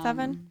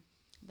 24/7.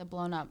 The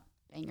blown up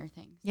banger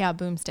things. Yeah,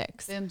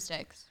 boomsticks. Those.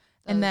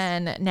 And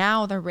then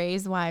now the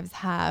Rays wives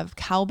have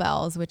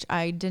cowbells, which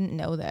I didn't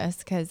know this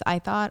because I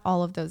thought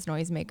all of those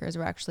noisemakers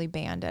were actually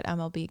banned at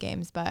MLB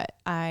games. But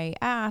I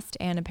asked,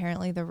 and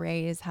apparently the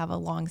Rays have a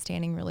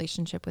long-standing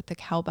relationship with the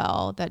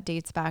cowbell that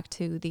dates back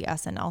to the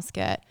SNL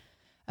skit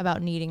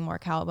about needing more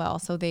cowbell.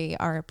 So they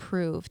are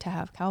approved to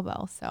have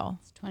cowbell. So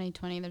it's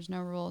 2020. There's no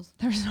rules.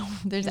 There's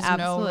absolutely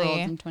no rules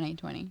in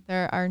 2020.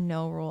 There are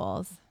no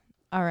rules.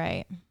 All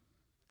right.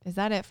 Is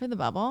that it for the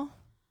bubble?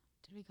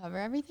 Did we cover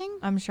everything?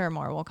 I'm sure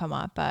more will come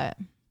up, but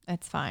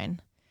it's fine.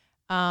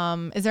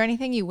 Is there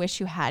anything you wish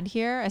you had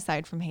here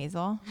aside from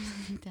Hazel?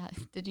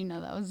 Did you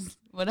know that was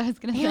what I was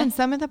going to say? And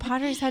some of the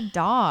Padres had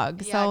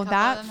dogs, yeah, so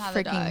that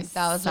freaking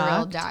that was sucked. a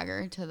real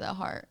dagger to the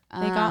heart.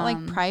 They got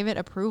like private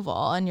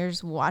approval, and you're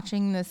just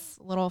watching this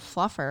little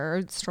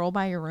fluffer stroll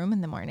by your room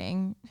in the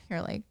morning.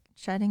 You're like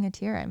shedding a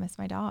tear. I miss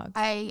my dogs.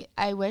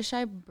 I wish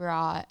I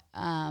brought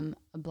a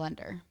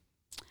blender.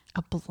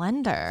 A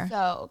blender.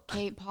 So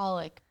Kate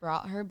Pollock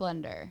brought her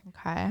blender.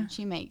 Okay.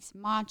 She makes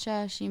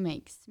matcha. She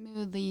makes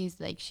smoothies.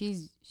 Like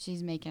she's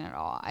making it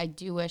all. I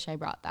do wish I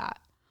brought that.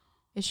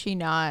 Is she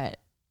not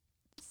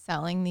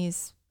selling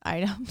these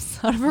items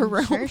out of her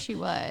room? Sure, she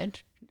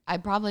would.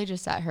 I'd probably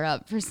just set her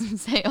up for some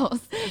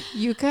sales.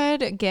 You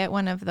could get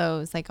one of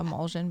those like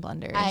emulsion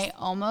blenders. I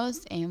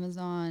almost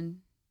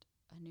Amazon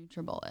a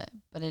NutriBullet,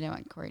 but I didn't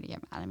want Corey to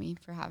get mad at me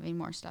for having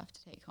more stuff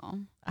to take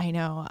home. I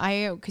know.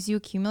 Because you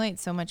accumulate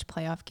so much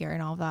playoff gear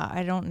and all that.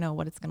 I don't know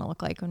what it's going to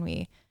look like when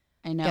we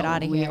get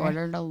out of here. We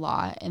ordered a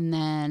lot, and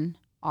then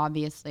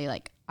obviously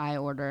like I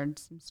ordered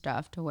some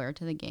stuff to wear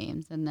to the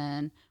games, and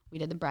then we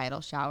did the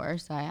bridal shower,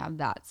 so I have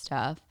that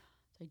stuff.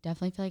 So I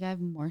definitely feel like I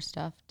have more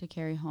stuff to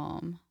carry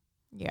home.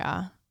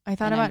 Yeah. I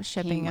thought about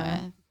shipping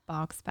a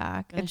box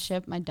back. I'm going to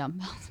ship my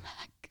dumbbells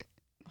back.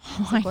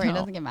 So Corey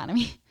doesn't get mad at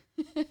me.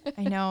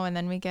 I know. And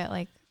then we get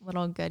like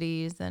little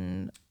goodies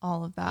and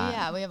all of that.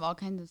 Yeah, we have all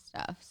kinds of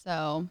stuff.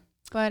 So,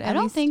 but I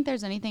don't think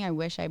there's anything I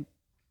wish I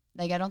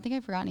don't think I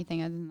forgot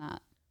anything other than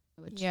that.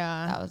 Which,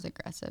 that was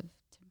aggressive.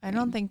 I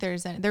don't think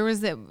there's any. There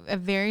was a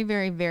very,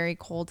 very, very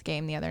cold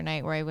game the other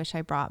night where I wish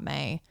I brought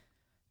my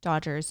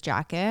Dodgers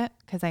jacket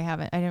because I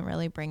didn't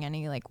really bring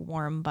any like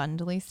warm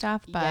bundly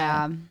stuff.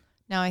 But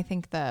now I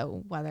think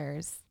the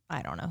weather's,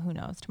 I don't know. Who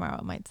knows? Tomorrow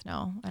it might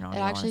snow. I don't know.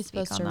 It's actually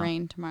supposed to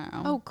rain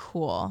tomorrow. Oh,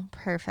 cool.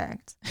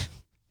 Perfect.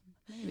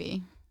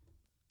 Maybe.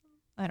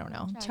 I don't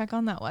know. Check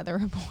on that weather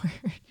report.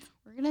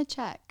 We're going to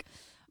check.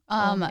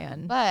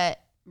 Man. But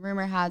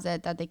rumor has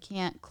it that they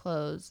can't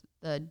close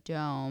the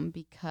dome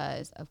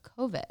because of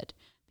COVID.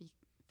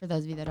 For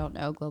those of you that don't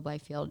know, Globe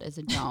Life Field is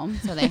a dome.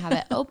 So they have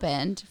it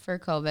opened for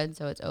COVID.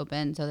 So it's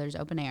open. So there's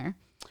open air.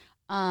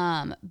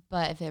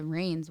 But if it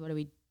rains, what do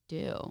we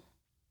do?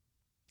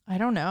 I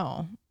don't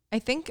know. I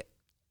think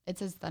it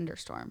says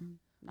thunderstorm,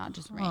 not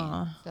just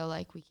rain. So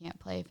like we can't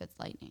play if it's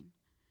lightning.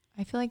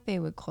 I feel like they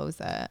would close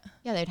it.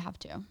 Yeah, they'd have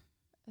to.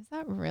 Is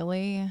that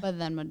really? But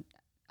then would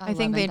I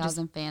think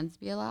 11,000 fans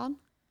be allowed?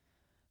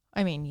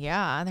 I mean,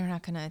 yeah, they're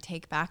not going to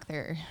take back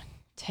their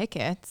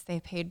tickets. They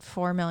paid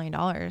 $4 million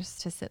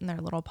to sit in their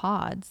little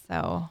pods.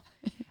 So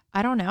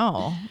I don't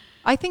know.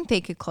 I think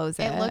they could close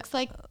it. It looks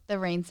like the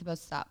rain's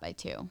supposed to stop by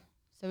 2.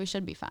 So we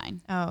should be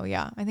fine. Oh,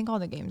 yeah. I think all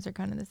the games are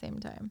kind of the same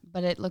time.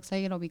 But it looks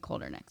like it'll be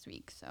colder next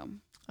week. So.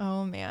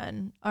 Oh,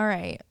 man. All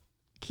right.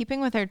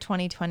 Keeping with our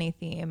 2020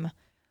 theme,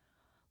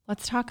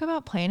 let's talk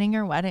about planning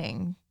your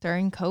wedding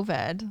during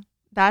COVID.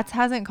 That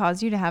hasn't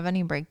caused you to have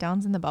any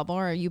breakdowns in the bubble,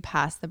 or are you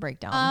past the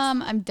breakdowns?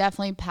 I'm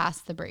definitely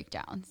past the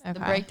breakdowns. Okay. The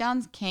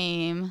breakdowns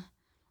came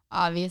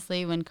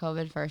obviously when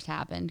COVID first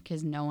happened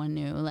because no one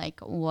knew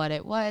like what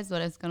it was,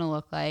 what it's going to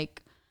look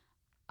like.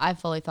 I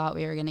fully thought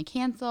we were going to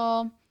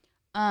cancel.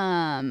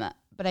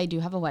 But I do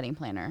have a wedding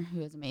planner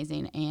who is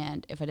amazing.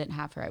 And if I didn't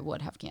have her, I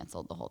would have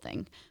canceled the whole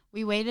thing.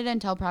 We waited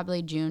until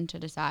probably June to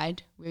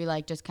decide. We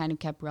like just kind of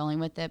kept rolling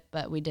with it,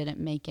 but we didn't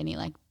make any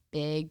like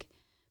big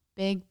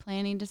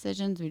planning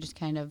decisions. We just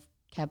kind of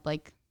kept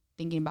like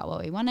thinking about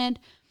what we wanted.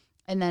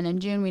 And then in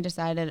June, we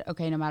decided,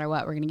 okay, no matter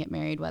what, we're going to get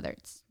married, whether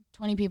it's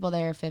 20 people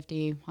there,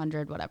 50,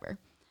 100, whatever.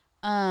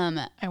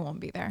 I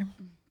won't be there.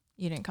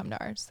 You didn't come to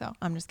ours, so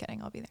I'm just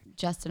kidding. I'll be there.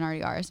 Justin already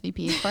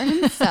RSVP'd for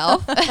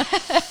himself.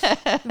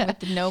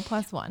 With no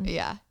 +1.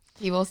 Yeah.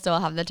 He will still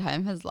have the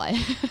time of his life.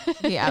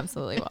 He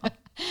absolutely will.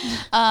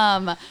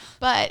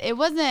 But it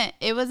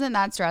wasn't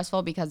that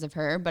stressful because of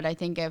her. But I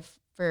think if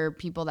for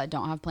people that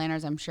don't have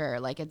planners, I'm sure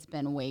like it's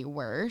been way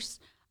worse.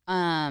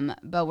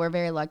 But we're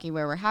very lucky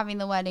where we're having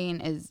the wedding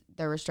is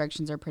the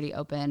restrictions are pretty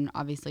open.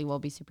 Obviously we'll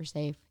be super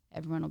safe.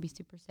 Everyone will be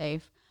super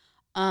safe.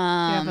 Do you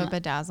have a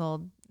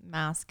bedazzled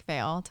mask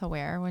veil to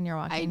wear when you're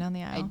walking down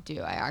the aisle? I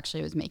do. I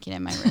actually was making it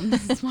in my room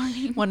this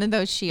morning. One of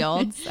those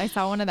shields. I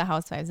saw one of the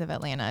housewives of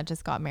Atlanta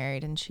just got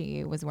married and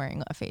she was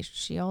wearing a face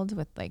shield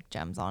with like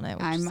gems on it.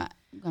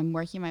 I'm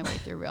working my way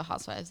through Real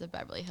Housewives of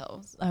Beverly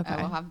Hills. Okay.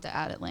 I will have to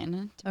add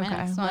Atlanta to my okay.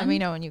 next one. Let me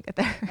know when you get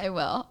there. I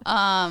will.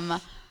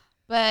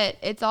 But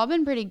it's all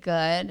been pretty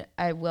good.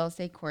 I will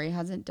say Corey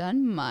hasn't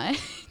done much.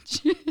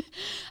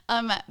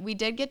 We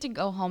did get to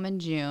go home in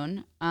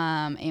June,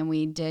 and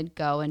we did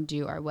go and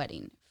do our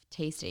wedding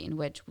tasting,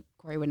 which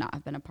Corey would not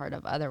have been a part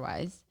of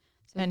otherwise.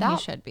 So and he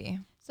should be.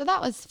 So that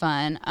was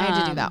fun. I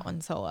had to do that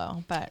one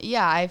solo, but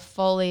yeah, I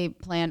fully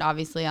planned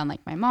obviously on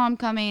like my mom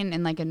coming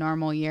in like a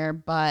normal year,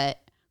 but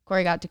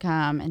Corey got to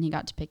come and he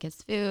got to pick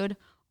his food,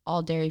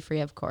 all dairy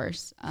free, of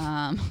course.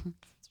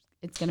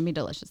 It's going to be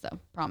delicious though,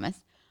 promise.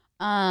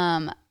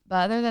 But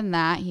other than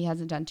that, he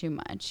hasn't done too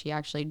much. He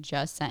actually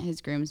just sent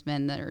his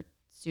groomsmen their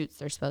suits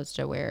they're supposed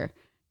to wear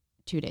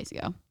 2 days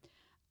ago.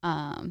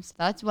 So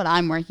that's what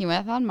I'm working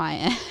with on my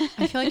end.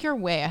 I feel like you're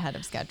way ahead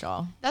of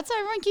schedule. That's what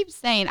everyone keeps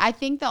saying. I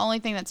think the only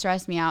thing that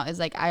stressed me out is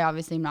like, I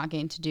obviously am not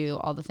getting to do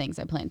all the things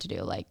I plan to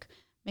do. Like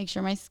make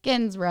sure my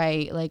skin's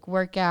right, like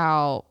work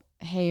out,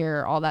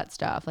 hair, all that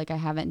stuff. Like I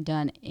haven't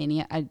done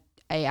any, I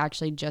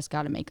actually just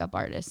got a makeup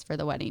artist for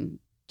the wedding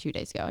 2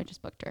 days ago. I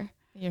just booked her.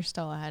 You're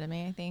still ahead of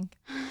me, I think.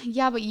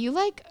 Yeah, but you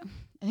like,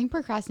 I think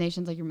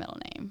procrastination's like your middle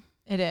name.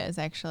 It is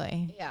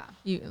actually. Yeah.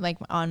 You like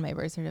on my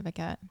birth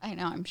certificate. I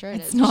know, I'm sure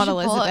It's is. not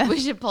Elizabeth. We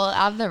should pull it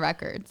out of the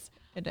records.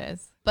 It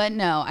is. But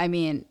no, I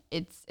mean,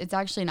 it's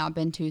actually not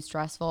been too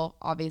stressful.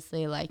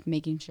 Obviously, like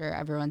making sure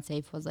everyone's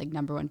safe was like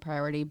number one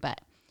priority,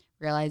 but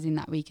realizing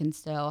that we can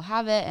still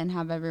have it and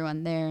have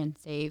everyone there and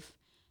safe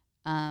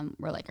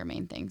were like our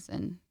main things.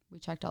 And we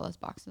checked all those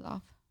boxes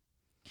off.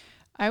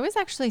 I was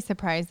actually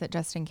surprised that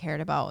Justin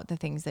cared about the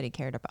things that he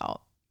cared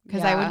about.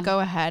 Because I would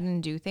go ahead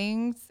and do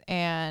things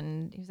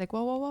and he was like,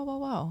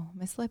 whoa,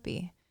 Miss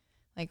Lippy.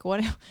 Like,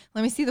 what?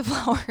 Let me see the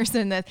flowers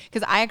in this.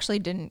 Because I actually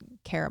didn't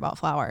care about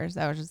flowers.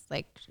 I was just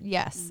like,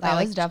 yes.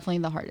 That was definitely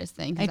the hardest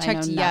thing. I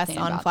checked yes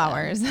on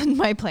flowers. And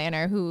my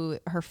planner, who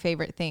her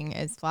favorite thing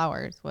is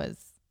flowers, was.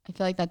 I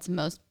feel like that's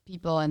most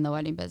people in the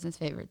wedding business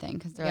favorite thing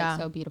because they're like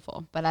so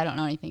beautiful. But I don't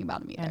know anything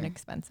about them either. And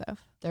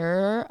expensive.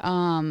 They're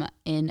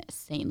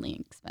insanely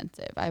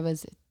expensive. I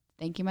was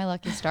thanking my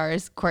lucky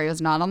stars. Corey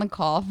was not on the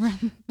call for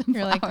the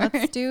You're flowers. like,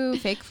 let's do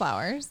fake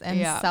flowers and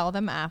sell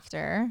them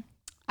after.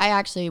 I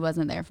actually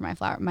wasn't there for my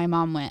flower. My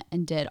mom went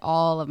and did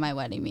all of my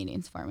wedding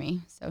meetings for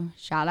me. So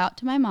shout out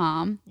to my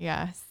mom.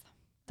 Yes.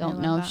 Don't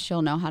know if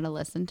she'll know how to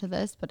listen to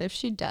this, but if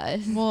she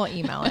does, we'll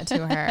email it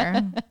to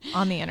her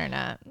on the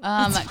internet.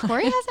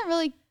 Corey hasn't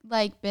really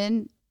like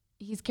been,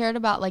 he's cared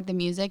about like the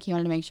music. He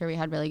wanted to make sure we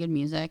had really good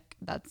music.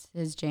 That's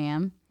his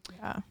jam.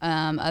 Yeah.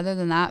 Other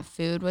than that,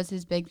 food was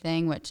his big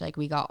thing, which like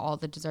we got all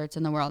the desserts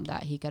in the world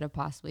that he could have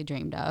possibly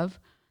dreamed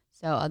of.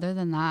 So other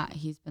than that,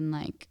 he's been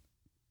like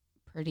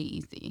pretty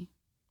easy.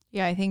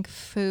 Yeah, I think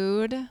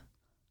food,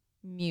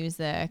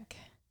 music,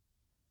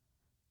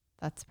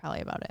 that's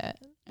probably about it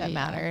that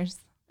matters.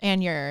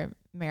 And your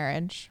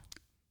marriage.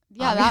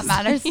 Yeah, obviously.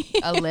 that matters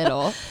a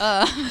little.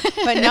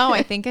 But no,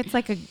 I think it's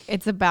like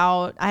it's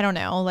about, I don't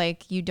know,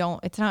 like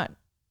it's not,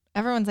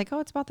 everyone's like, oh,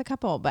 it's about the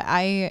couple. But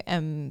I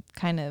am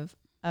kind of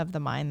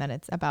the mind that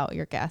it's about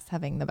your guests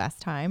having the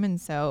best time.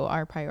 And so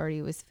our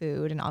priority was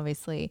food and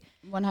obviously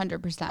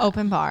 100%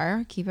 open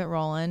bar, keep it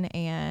rolling,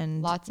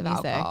 and lots of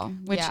music, alcohol.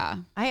 Which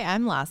I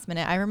am last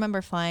minute. I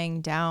remember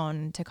flying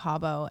down to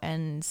Cabo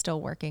and still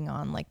working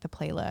on like the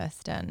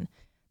playlist and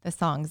the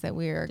songs that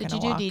we were going to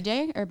walk. Did you do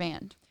DJ or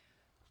band?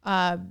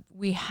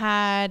 We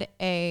had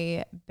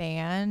a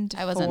band.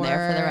 I wasn't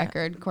there for the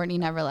record. Courtney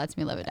never lets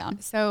me live it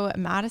down. So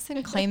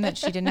Madison claimed that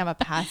she didn't have a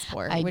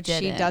passport, which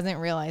didn't. She doesn't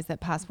realize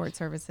that passport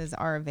services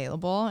are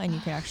available and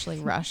you can actually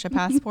rush a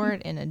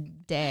passport in a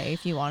day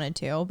if you wanted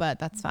to, but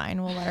that's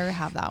fine. We'll let her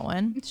have that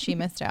one. She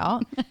missed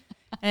out.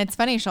 And it's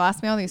funny, she'll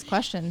ask me all these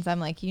questions. I'm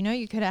like,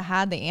 you could have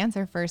had the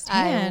answer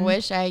firsthand. I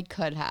wish I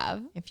could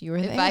have. If you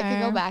were there. If I could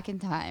go back in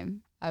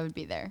time, I would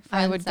be there.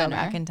 I would go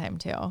back in time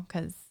too,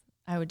 because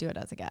I would do it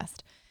as a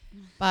guest.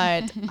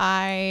 But we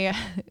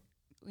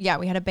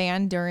had a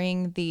band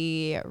during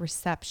the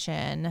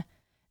reception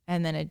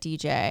and then a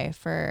DJ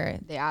for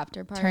the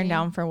after party. Turn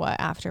down for what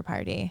after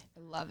party.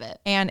 I love it.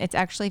 And it's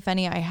actually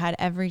funny. I had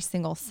every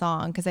single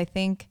song because I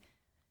think,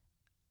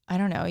 I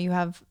don't know, you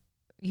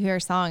hear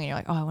a song and you're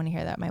like, oh, I want to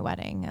hear that at my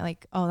wedding.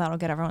 Like, oh, that'll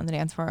get everyone on the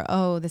dance floor.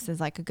 Oh, this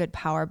is like a good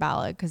power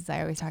ballad because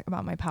I always talk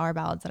about my power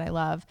ballads that I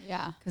love.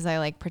 Yeah. Because I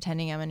like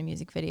pretending I'm in a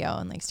music video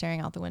and like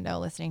staring out the window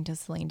listening to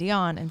Celine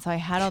Dion. And so I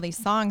had all these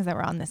songs that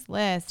were on this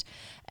list.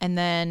 And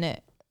then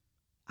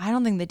I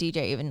don't think the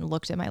DJ even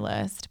looked at my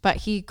list, but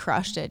he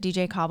crushed it.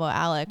 DJ Cabo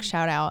Alex,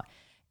 shout out.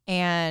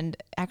 And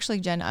actually,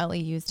 Jen Utley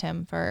used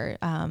him for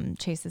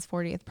Chase's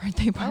 40th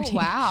birthday party. Oh,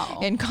 wow.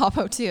 In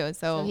Cabo too.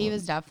 So he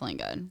was definitely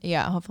good.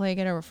 Yeah, hopefully I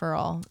get a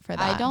referral for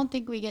that. I don't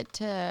think we get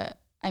to.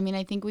 I mean,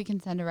 I think we can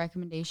send a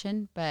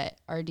recommendation, but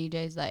our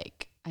DJ's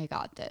like, I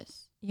got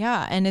this.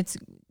 Yeah, and it's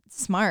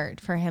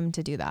smart for him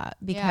to do that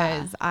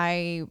because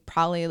I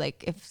probably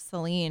like if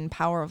Celine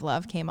Power of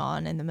Love came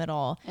on in the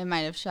middle, it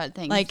might have shut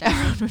things like down.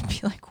 Everyone would be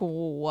like,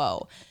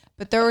 whoa.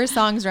 But there were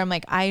songs where I'm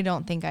like, I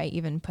don't think I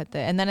even put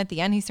and then at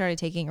the end he started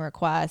taking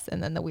requests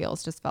and then the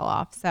wheels just fell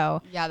off.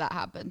 So yeah, that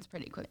happens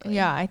pretty quickly.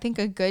 Yeah, I think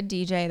a good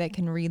DJ that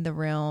can read the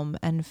room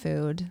and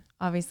food,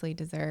 obviously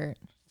dessert.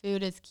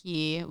 Food is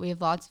key. We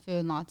have lots of food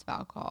and lots of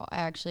alcohol.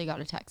 I actually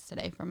got a text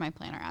today from my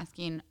planner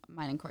asking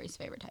mine and Corey's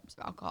favorite types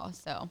of alcohol.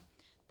 So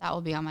that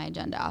will be on my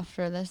agenda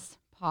after this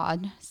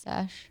pod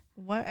sesh.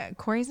 What?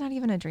 Corey's not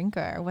even a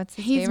drinker. What's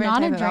his He's favorite not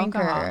type a of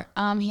drinker.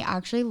 alcohol? He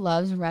actually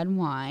loves red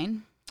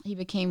wine. He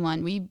became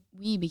one.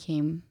 We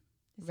became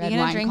red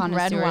wine drink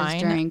connoisseurs red wine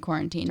during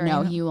quarantine.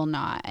 No, he will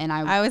not. And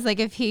I was like,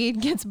 if he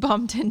gets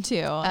bumped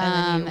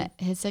into,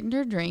 his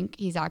signature drink,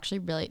 he's actually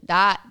really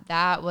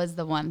that was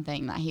the one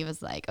thing that he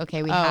was like,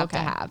 okay, we have to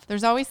have.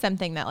 There's always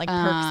something that like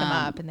perks him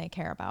up and they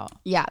care about.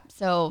 Yeah.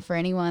 So for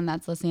anyone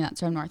that's listening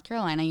that's from North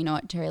Carolina, you know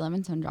what Cherry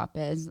Lemon Sun Drop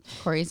is,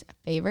 Corey's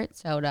favorite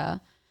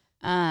soda.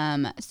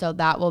 So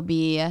that will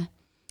be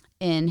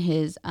in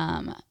his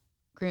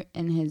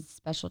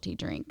specialty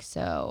drink.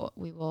 So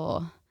we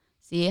will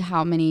see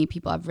how many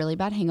people have really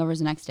bad hangovers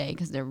the next day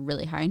because they're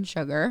really high in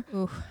sugar.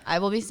 Oof. I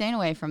will be staying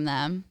away from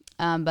them.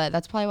 But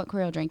that's probably what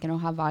Corey will drink, and it'll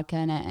have vodka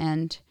in it,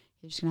 and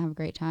he's just going to have a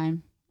great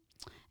time.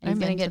 And he's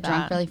going to get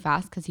drunk really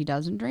fast because he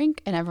doesn't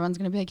drink, and everyone's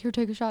going to be like, here,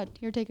 take a shot.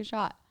 Here, take a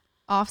shot.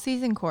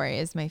 Off-season Corey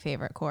is my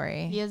favorite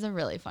Corey. He is a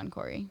really fun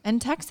Corey.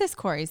 And Texas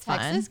Corey's fun.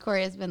 Texas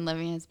Corey has been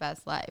living his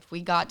best life.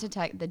 We got to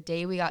the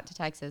day we got to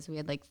Texas, we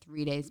had like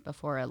 3 days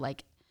before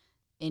like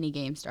any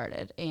game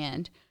started.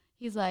 And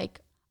he's like,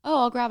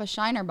 oh, I'll grab a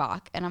Shiner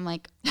Bock. And I'm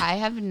like, I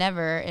have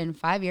never in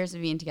 5 years of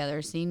being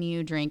together seen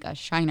you drink a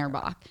Shiner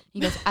Bock. He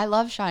goes, I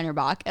love Shiner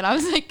Bock. And I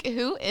was like,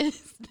 who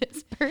is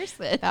this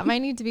person? That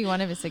might need to be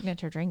one of his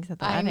signature drinks at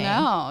the wedding. I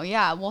know.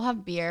 Yeah. We'll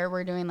have beer.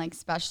 We're doing like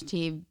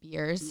specialty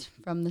beers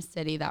from the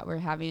city that we're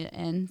having it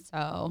in.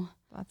 So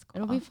that's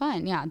cool. It'll be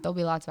fun. Yeah. There'll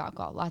be lots of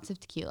alcohol, lots of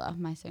tequila.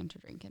 My signature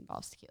drink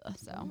involves tequila.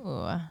 So,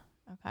 ooh,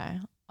 okay.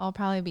 I'll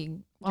probably be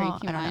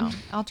drinking wine.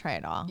 I'll try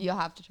it all. You'll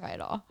have to try it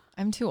all.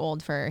 I'm too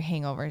old for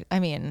hangovers. I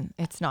mean,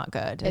 it's not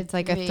good. It's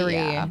like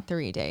a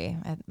 3 day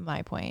at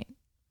my point.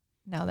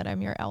 Now that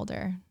I'm your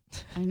elder.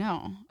 I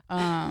know.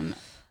 I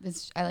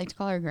like to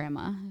call her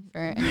grandma for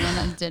anyone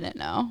that didn't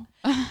know.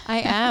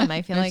 I am.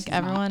 I feel like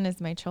everyone is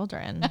my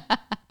children,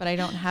 but I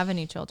don't have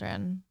any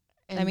children.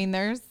 I mean,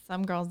 there's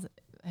some girls.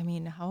 I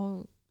mean,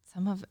 oh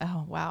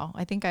wow.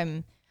 I think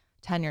I'm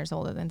 10 years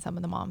older than some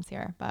of the moms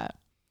here, but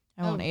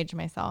I won't age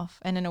myself.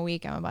 And in a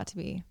week, I'm about to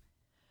be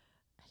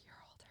a year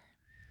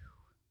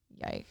older.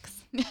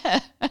 Yikes.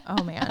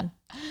 Oh, man.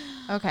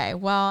 Okay.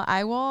 Well,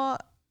 I will,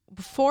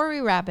 before we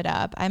wrap it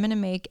up, I'm going to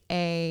make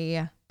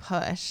a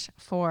push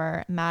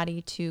for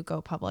Maddie to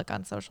go public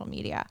on social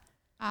media.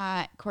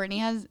 Courtney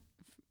has,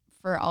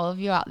 for all of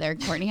you out there,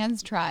 Courtney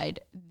has tried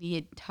the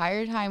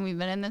entire time we've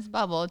been in this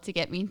bubble to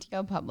get me to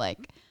go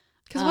public.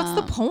 Because what's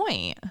the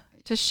point?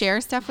 To share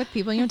stuff with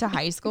people you went to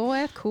high school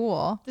with?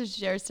 Cool. To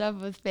share stuff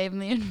with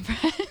family and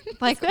friends.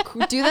 Like,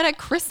 do that at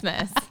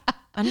Christmas.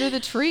 Under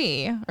the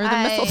tree or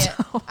the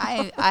mistletoe.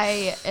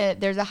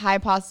 There's a high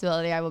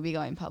possibility I will be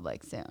going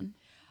public soon.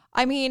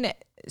 I mean,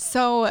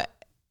 so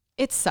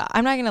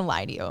I'm not going to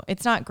lie to you.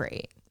 It's not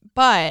great,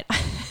 but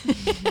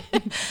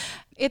I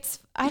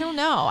don't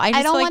know.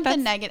 I don't want the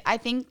negative. I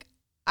think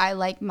I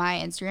like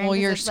my Instagram. Well,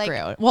 you're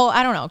screwed. Well,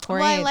 I don't know.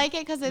 Corey, I like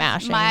it because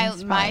it's my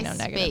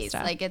space.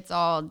 Stuff. Like it's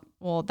all.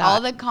 Well, all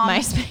the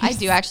comments. I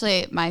do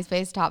actually.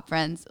 MySpace top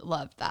friends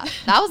loved that.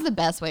 That was the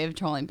best way of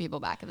trolling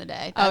people back in the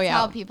day. That's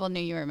how people knew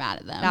you were mad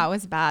at them. That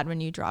was bad when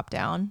you dropped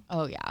down.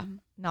 Oh yeah,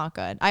 not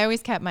good. I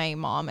always kept my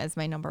mom as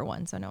my number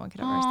one, so no one could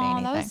ever say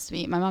anything. That was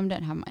sweet. My mom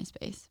didn't have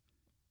MySpace.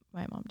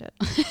 My mom did.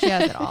 She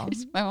has it all.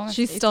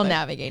 She's still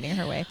navigating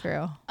her way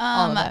through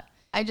all of it.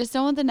 I just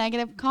don't want the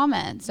negative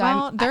comments.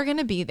 So they're going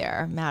to be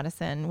there,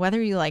 Madison,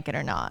 whether you like it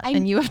or not.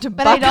 And you have to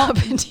buck up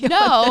and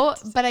deal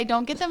with it. But I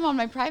don't get them on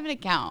my private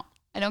account.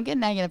 I don't get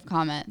negative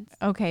comments.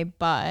 Okay,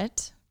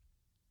 but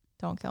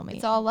don't kill me.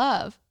 It's all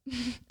love.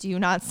 Do you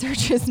not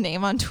search his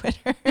name on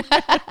Twitter?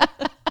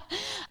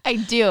 I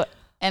do.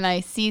 And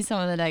I see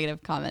some of the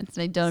negative comments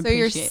and I don't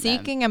appreciate them. So you're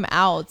seeking him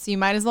out. So you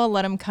might as well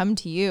let him come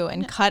to you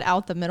and cut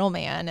out the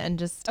middleman and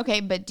just. Okay,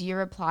 but do you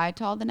reply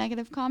to all the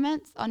negative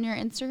comments on your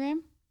Instagram?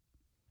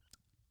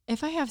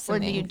 If I have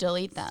something, or do you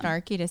delete them?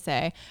 Snarky to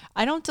say,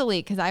 I don't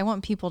delete because I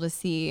want people to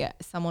see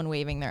someone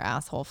waving their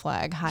asshole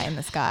flag high in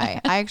the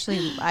sky.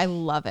 I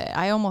love it.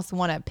 I almost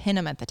want to pin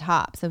them at the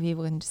top so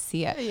people can just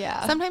see it.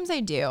 Yeah. Sometimes I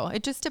do.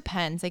 It just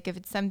depends. Like if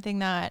it's something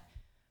that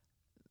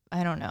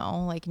I don't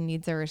know, like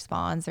needs a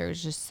response or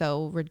is just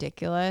so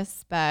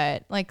ridiculous.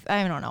 But like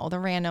I don't know, the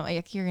random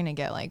like you're gonna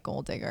get like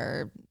gold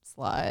digger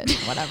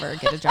slut, whatever,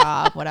 get a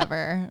job,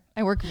 whatever.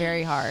 I work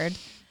very hard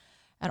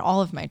at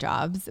all of my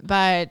jobs,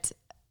 but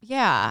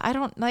yeah, I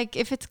don't like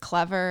if it's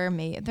clever,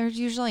 they're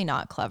usually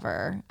not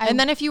clever. And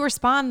then if you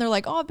respond, they're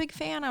like, oh, big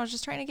fan. I was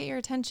just trying to get your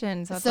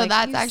attention. So like,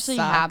 that's actually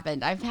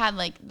happened. I've had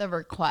like the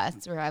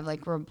requests where I've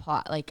like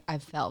reply, like I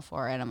fell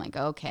for it. I'm like,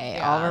 okay,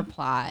 I'll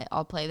reply.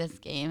 I'll play this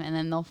game. And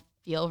then they'll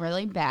feel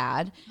really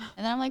bad.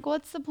 And then I'm like,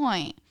 what's the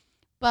point?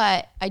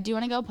 But I do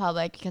want to go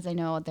public because I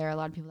know there are a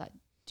lot of people that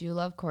do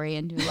love Corey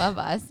and do love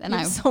us. And I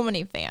have so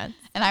many fans.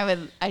 And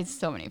I have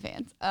so many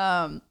fans.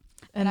 And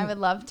I would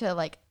love to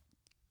like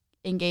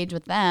engage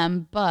with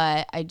them,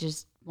 but I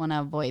just want to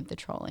avoid the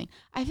trolling.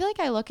 I feel like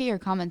I look at your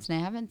comments and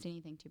I haven't seen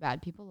anything too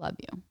bad. People love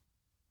you.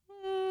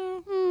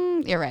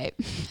 You're right.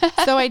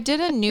 So I did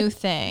a new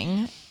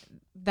thing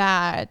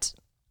that,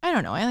 I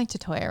don't know, I like to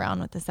toy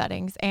around with the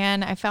settings,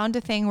 and I found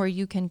a thing where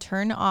you can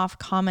turn off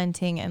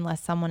commenting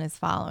unless someone is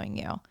following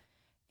you.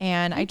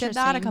 And I did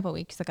that a couple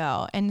weeks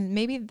ago, and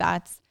maybe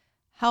that's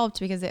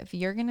helped because if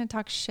you're going to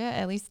talk shit,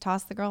 at least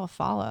toss the girl a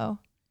follow.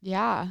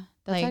 Yeah.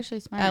 That's actually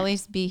smart. At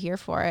least be here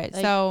for it.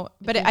 Like, so,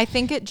 but I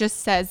think it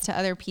just says to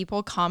other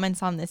people,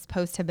 comments on this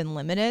post have been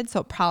limited. So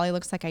it probably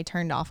looks like I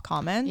turned off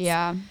comments.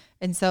 Yeah.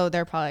 And so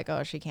they're probably like,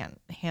 oh, she can't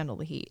handle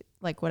the heat,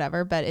 like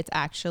whatever. But it's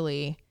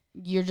actually,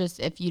 you're just,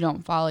 if you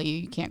don't follow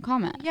you can't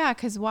comment. Yeah.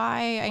 Cause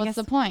why? What's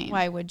the point?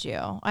 Why would you?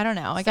 I don't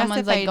know. I guess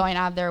someone's like going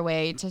out of their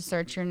way to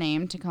search your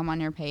name to come on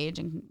your page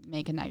and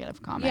make a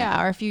negative comment.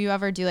 Yeah. Or if you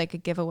ever do like a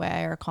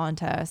giveaway or a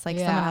contest, like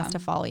someone has to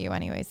follow you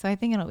anyway. So I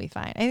think it'll be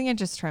fine. I think it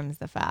just trims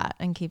the fat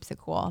and keeps it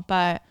cool.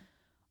 But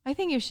I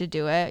think you should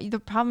do it. The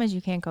problem is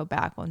you can't go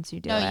back once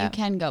you do it. No, you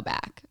can go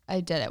back. I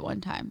did it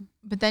one time.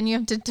 But then you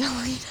have to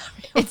delete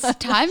everyone. It's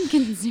time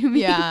consuming.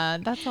 Yeah,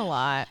 that's a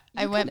lot.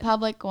 I went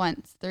public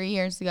once 3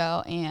 years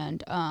ago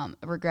and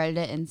regretted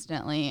it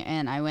instantly.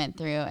 And I went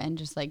through and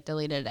just like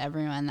deleted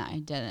everyone that I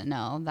didn't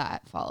know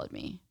that followed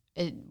me.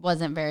 It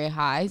wasn't very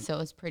high, so it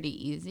was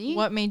pretty easy.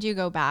 What made you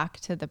go back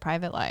to the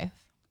private life?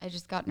 I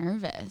just got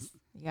nervous.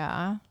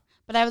 Yeah.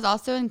 But I was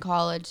also in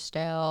college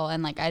still.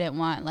 And like I didn't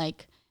want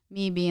like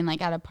me being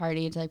like at a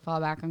party to like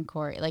fall back on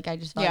Corey. Like I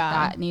just felt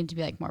like that needed to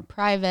be like more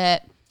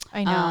private.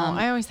 I know.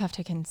 I always have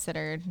to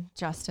consider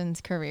Justin's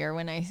career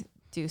when I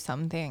do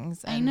some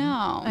things. I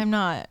know. I'm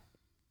not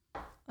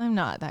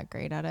that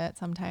great at it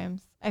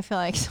sometimes. I feel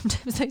like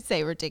sometimes I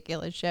say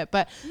ridiculous shit,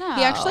 but he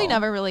actually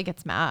never really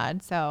gets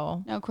mad.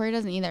 So no, Corey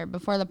doesn't either.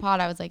 Before the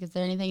pod, I was like, is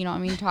there anything you don't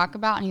want me to talk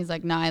about? And he's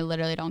like, no, I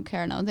literally don't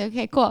care. And I was like,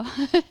 okay, cool.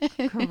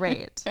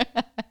 Great.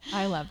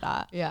 I love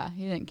that. Yeah,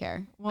 he didn't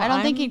care. Well, I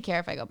don't think he'd care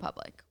if I go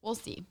public. We'll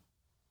see.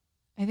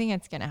 I think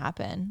it's going to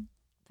happen.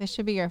 This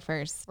should be your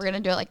first. We're going to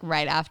do it like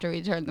right after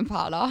we turn the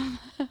pod off.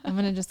 I'm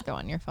going to just go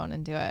on your phone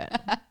and do it.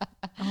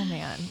 Oh,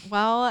 man.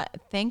 Well,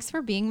 thanks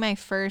for being my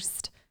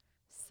first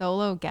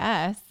solo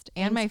guest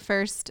and my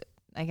first,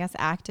 I guess,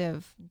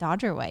 active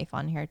Dodger wife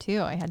on here,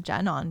 too. I had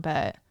Jen on,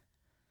 but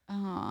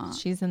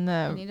she's in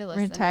the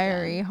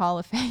retiree Hall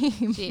of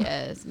Fame. She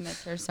is.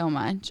 Miss her so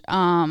much.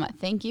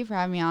 Thank you for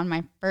having me on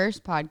my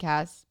first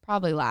podcast,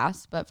 probably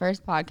last, but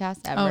first podcast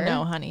ever. Oh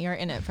no, honey, you're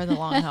in it for the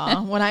long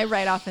haul. When I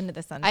ride off into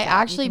the sunset, I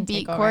actually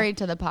beat Corey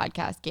to the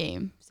podcast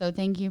game. So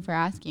thank you for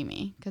asking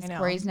me because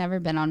Corey's never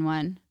been on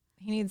one.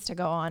 He needs to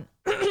go on.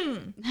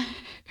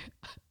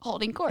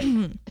 Holding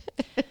Corey.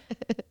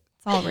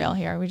 It's all real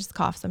here. We just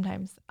cough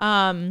sometimes.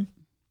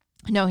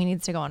 No, he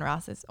needs to go on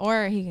Ross's,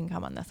 or he can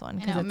come on this one.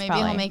 Maybe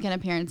he'll make an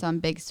appearance on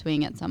Big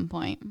Swing at some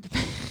point.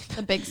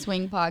 The Big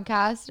Swing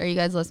podcast. Are you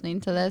guys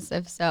listening to this?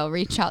 If so,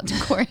 reach out to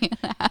Corey and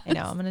ask. I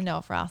know. I'm going to know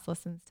if Ross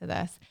listens to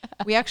this.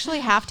 We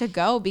actually have to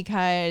go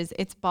because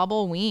it's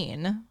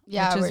Bubbleween,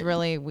 which is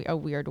really a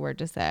weird word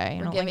to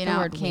say. We're giving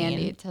out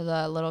candy to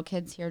the little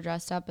kids here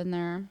dressed up in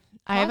their costume.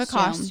 I have a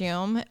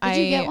costume. Did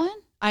you get one?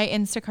 I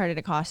Instacarted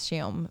a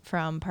costume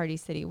from Party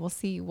City. We'll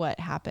see what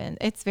happens.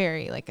 It's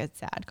very like a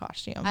sad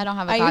costume. I don't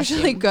have a costume. I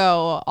usually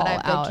go all I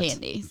have out. Good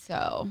candy,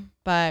 so.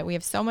 But we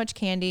have so much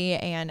candy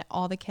and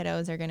all the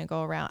kiddos are going to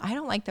go around. I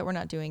don't like that we're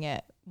not doing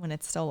it when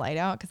it's still light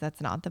out because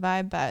that's not the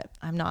vibe, but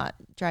I'm not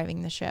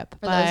driving the ship.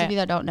 For those of you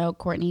that don't know,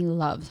 Courtney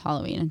loves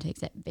Halloween and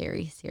takes it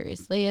very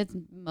seriously. It's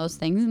most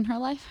things in her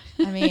life.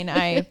 I mean,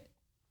 I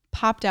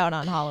popped out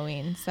on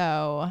Halloween,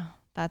 so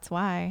that's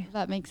why.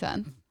 That makes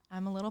sense.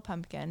 I'm a little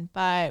pumpkin,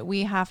 but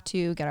we have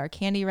to get our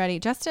candy ready.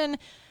 Justin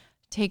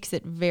takes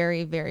it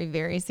very, very,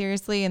 very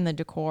seriously in the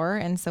decor.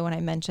 And so when I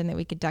mentioned that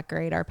we could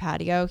decorate our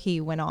patio,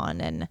 he went on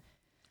and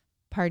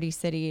Party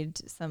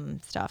City'd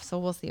some stuff. So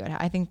we'll see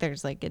I think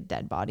there's like a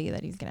dead body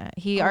that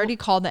he already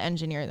called the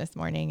engineer this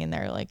morning and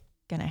they're like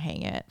going to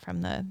hang it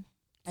from the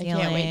ceiling. I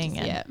can't wait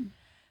to see it.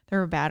 There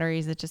were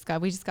batteries we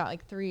just got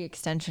like 3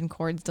 extension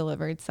cords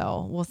delivered.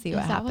 So we'll see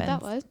what happens. Is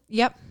that what that was?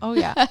 Yep. Oh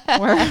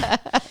yeah.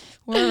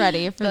 We're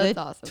ready for the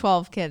awesome.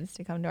 12 kids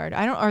to come to our.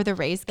 Are the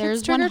Rays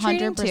kids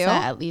trick-or-treating too? There's 100%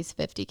 at least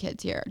 50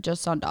 kids here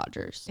just on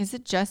Dodgers. Is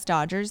it just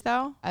Dodgers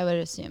though? I would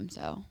assume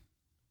so.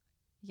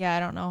 Yeah, I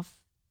don't know if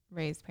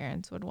Rays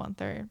parents would want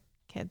their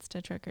kids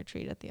to trick or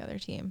treat at the other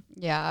team.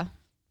 Yeah.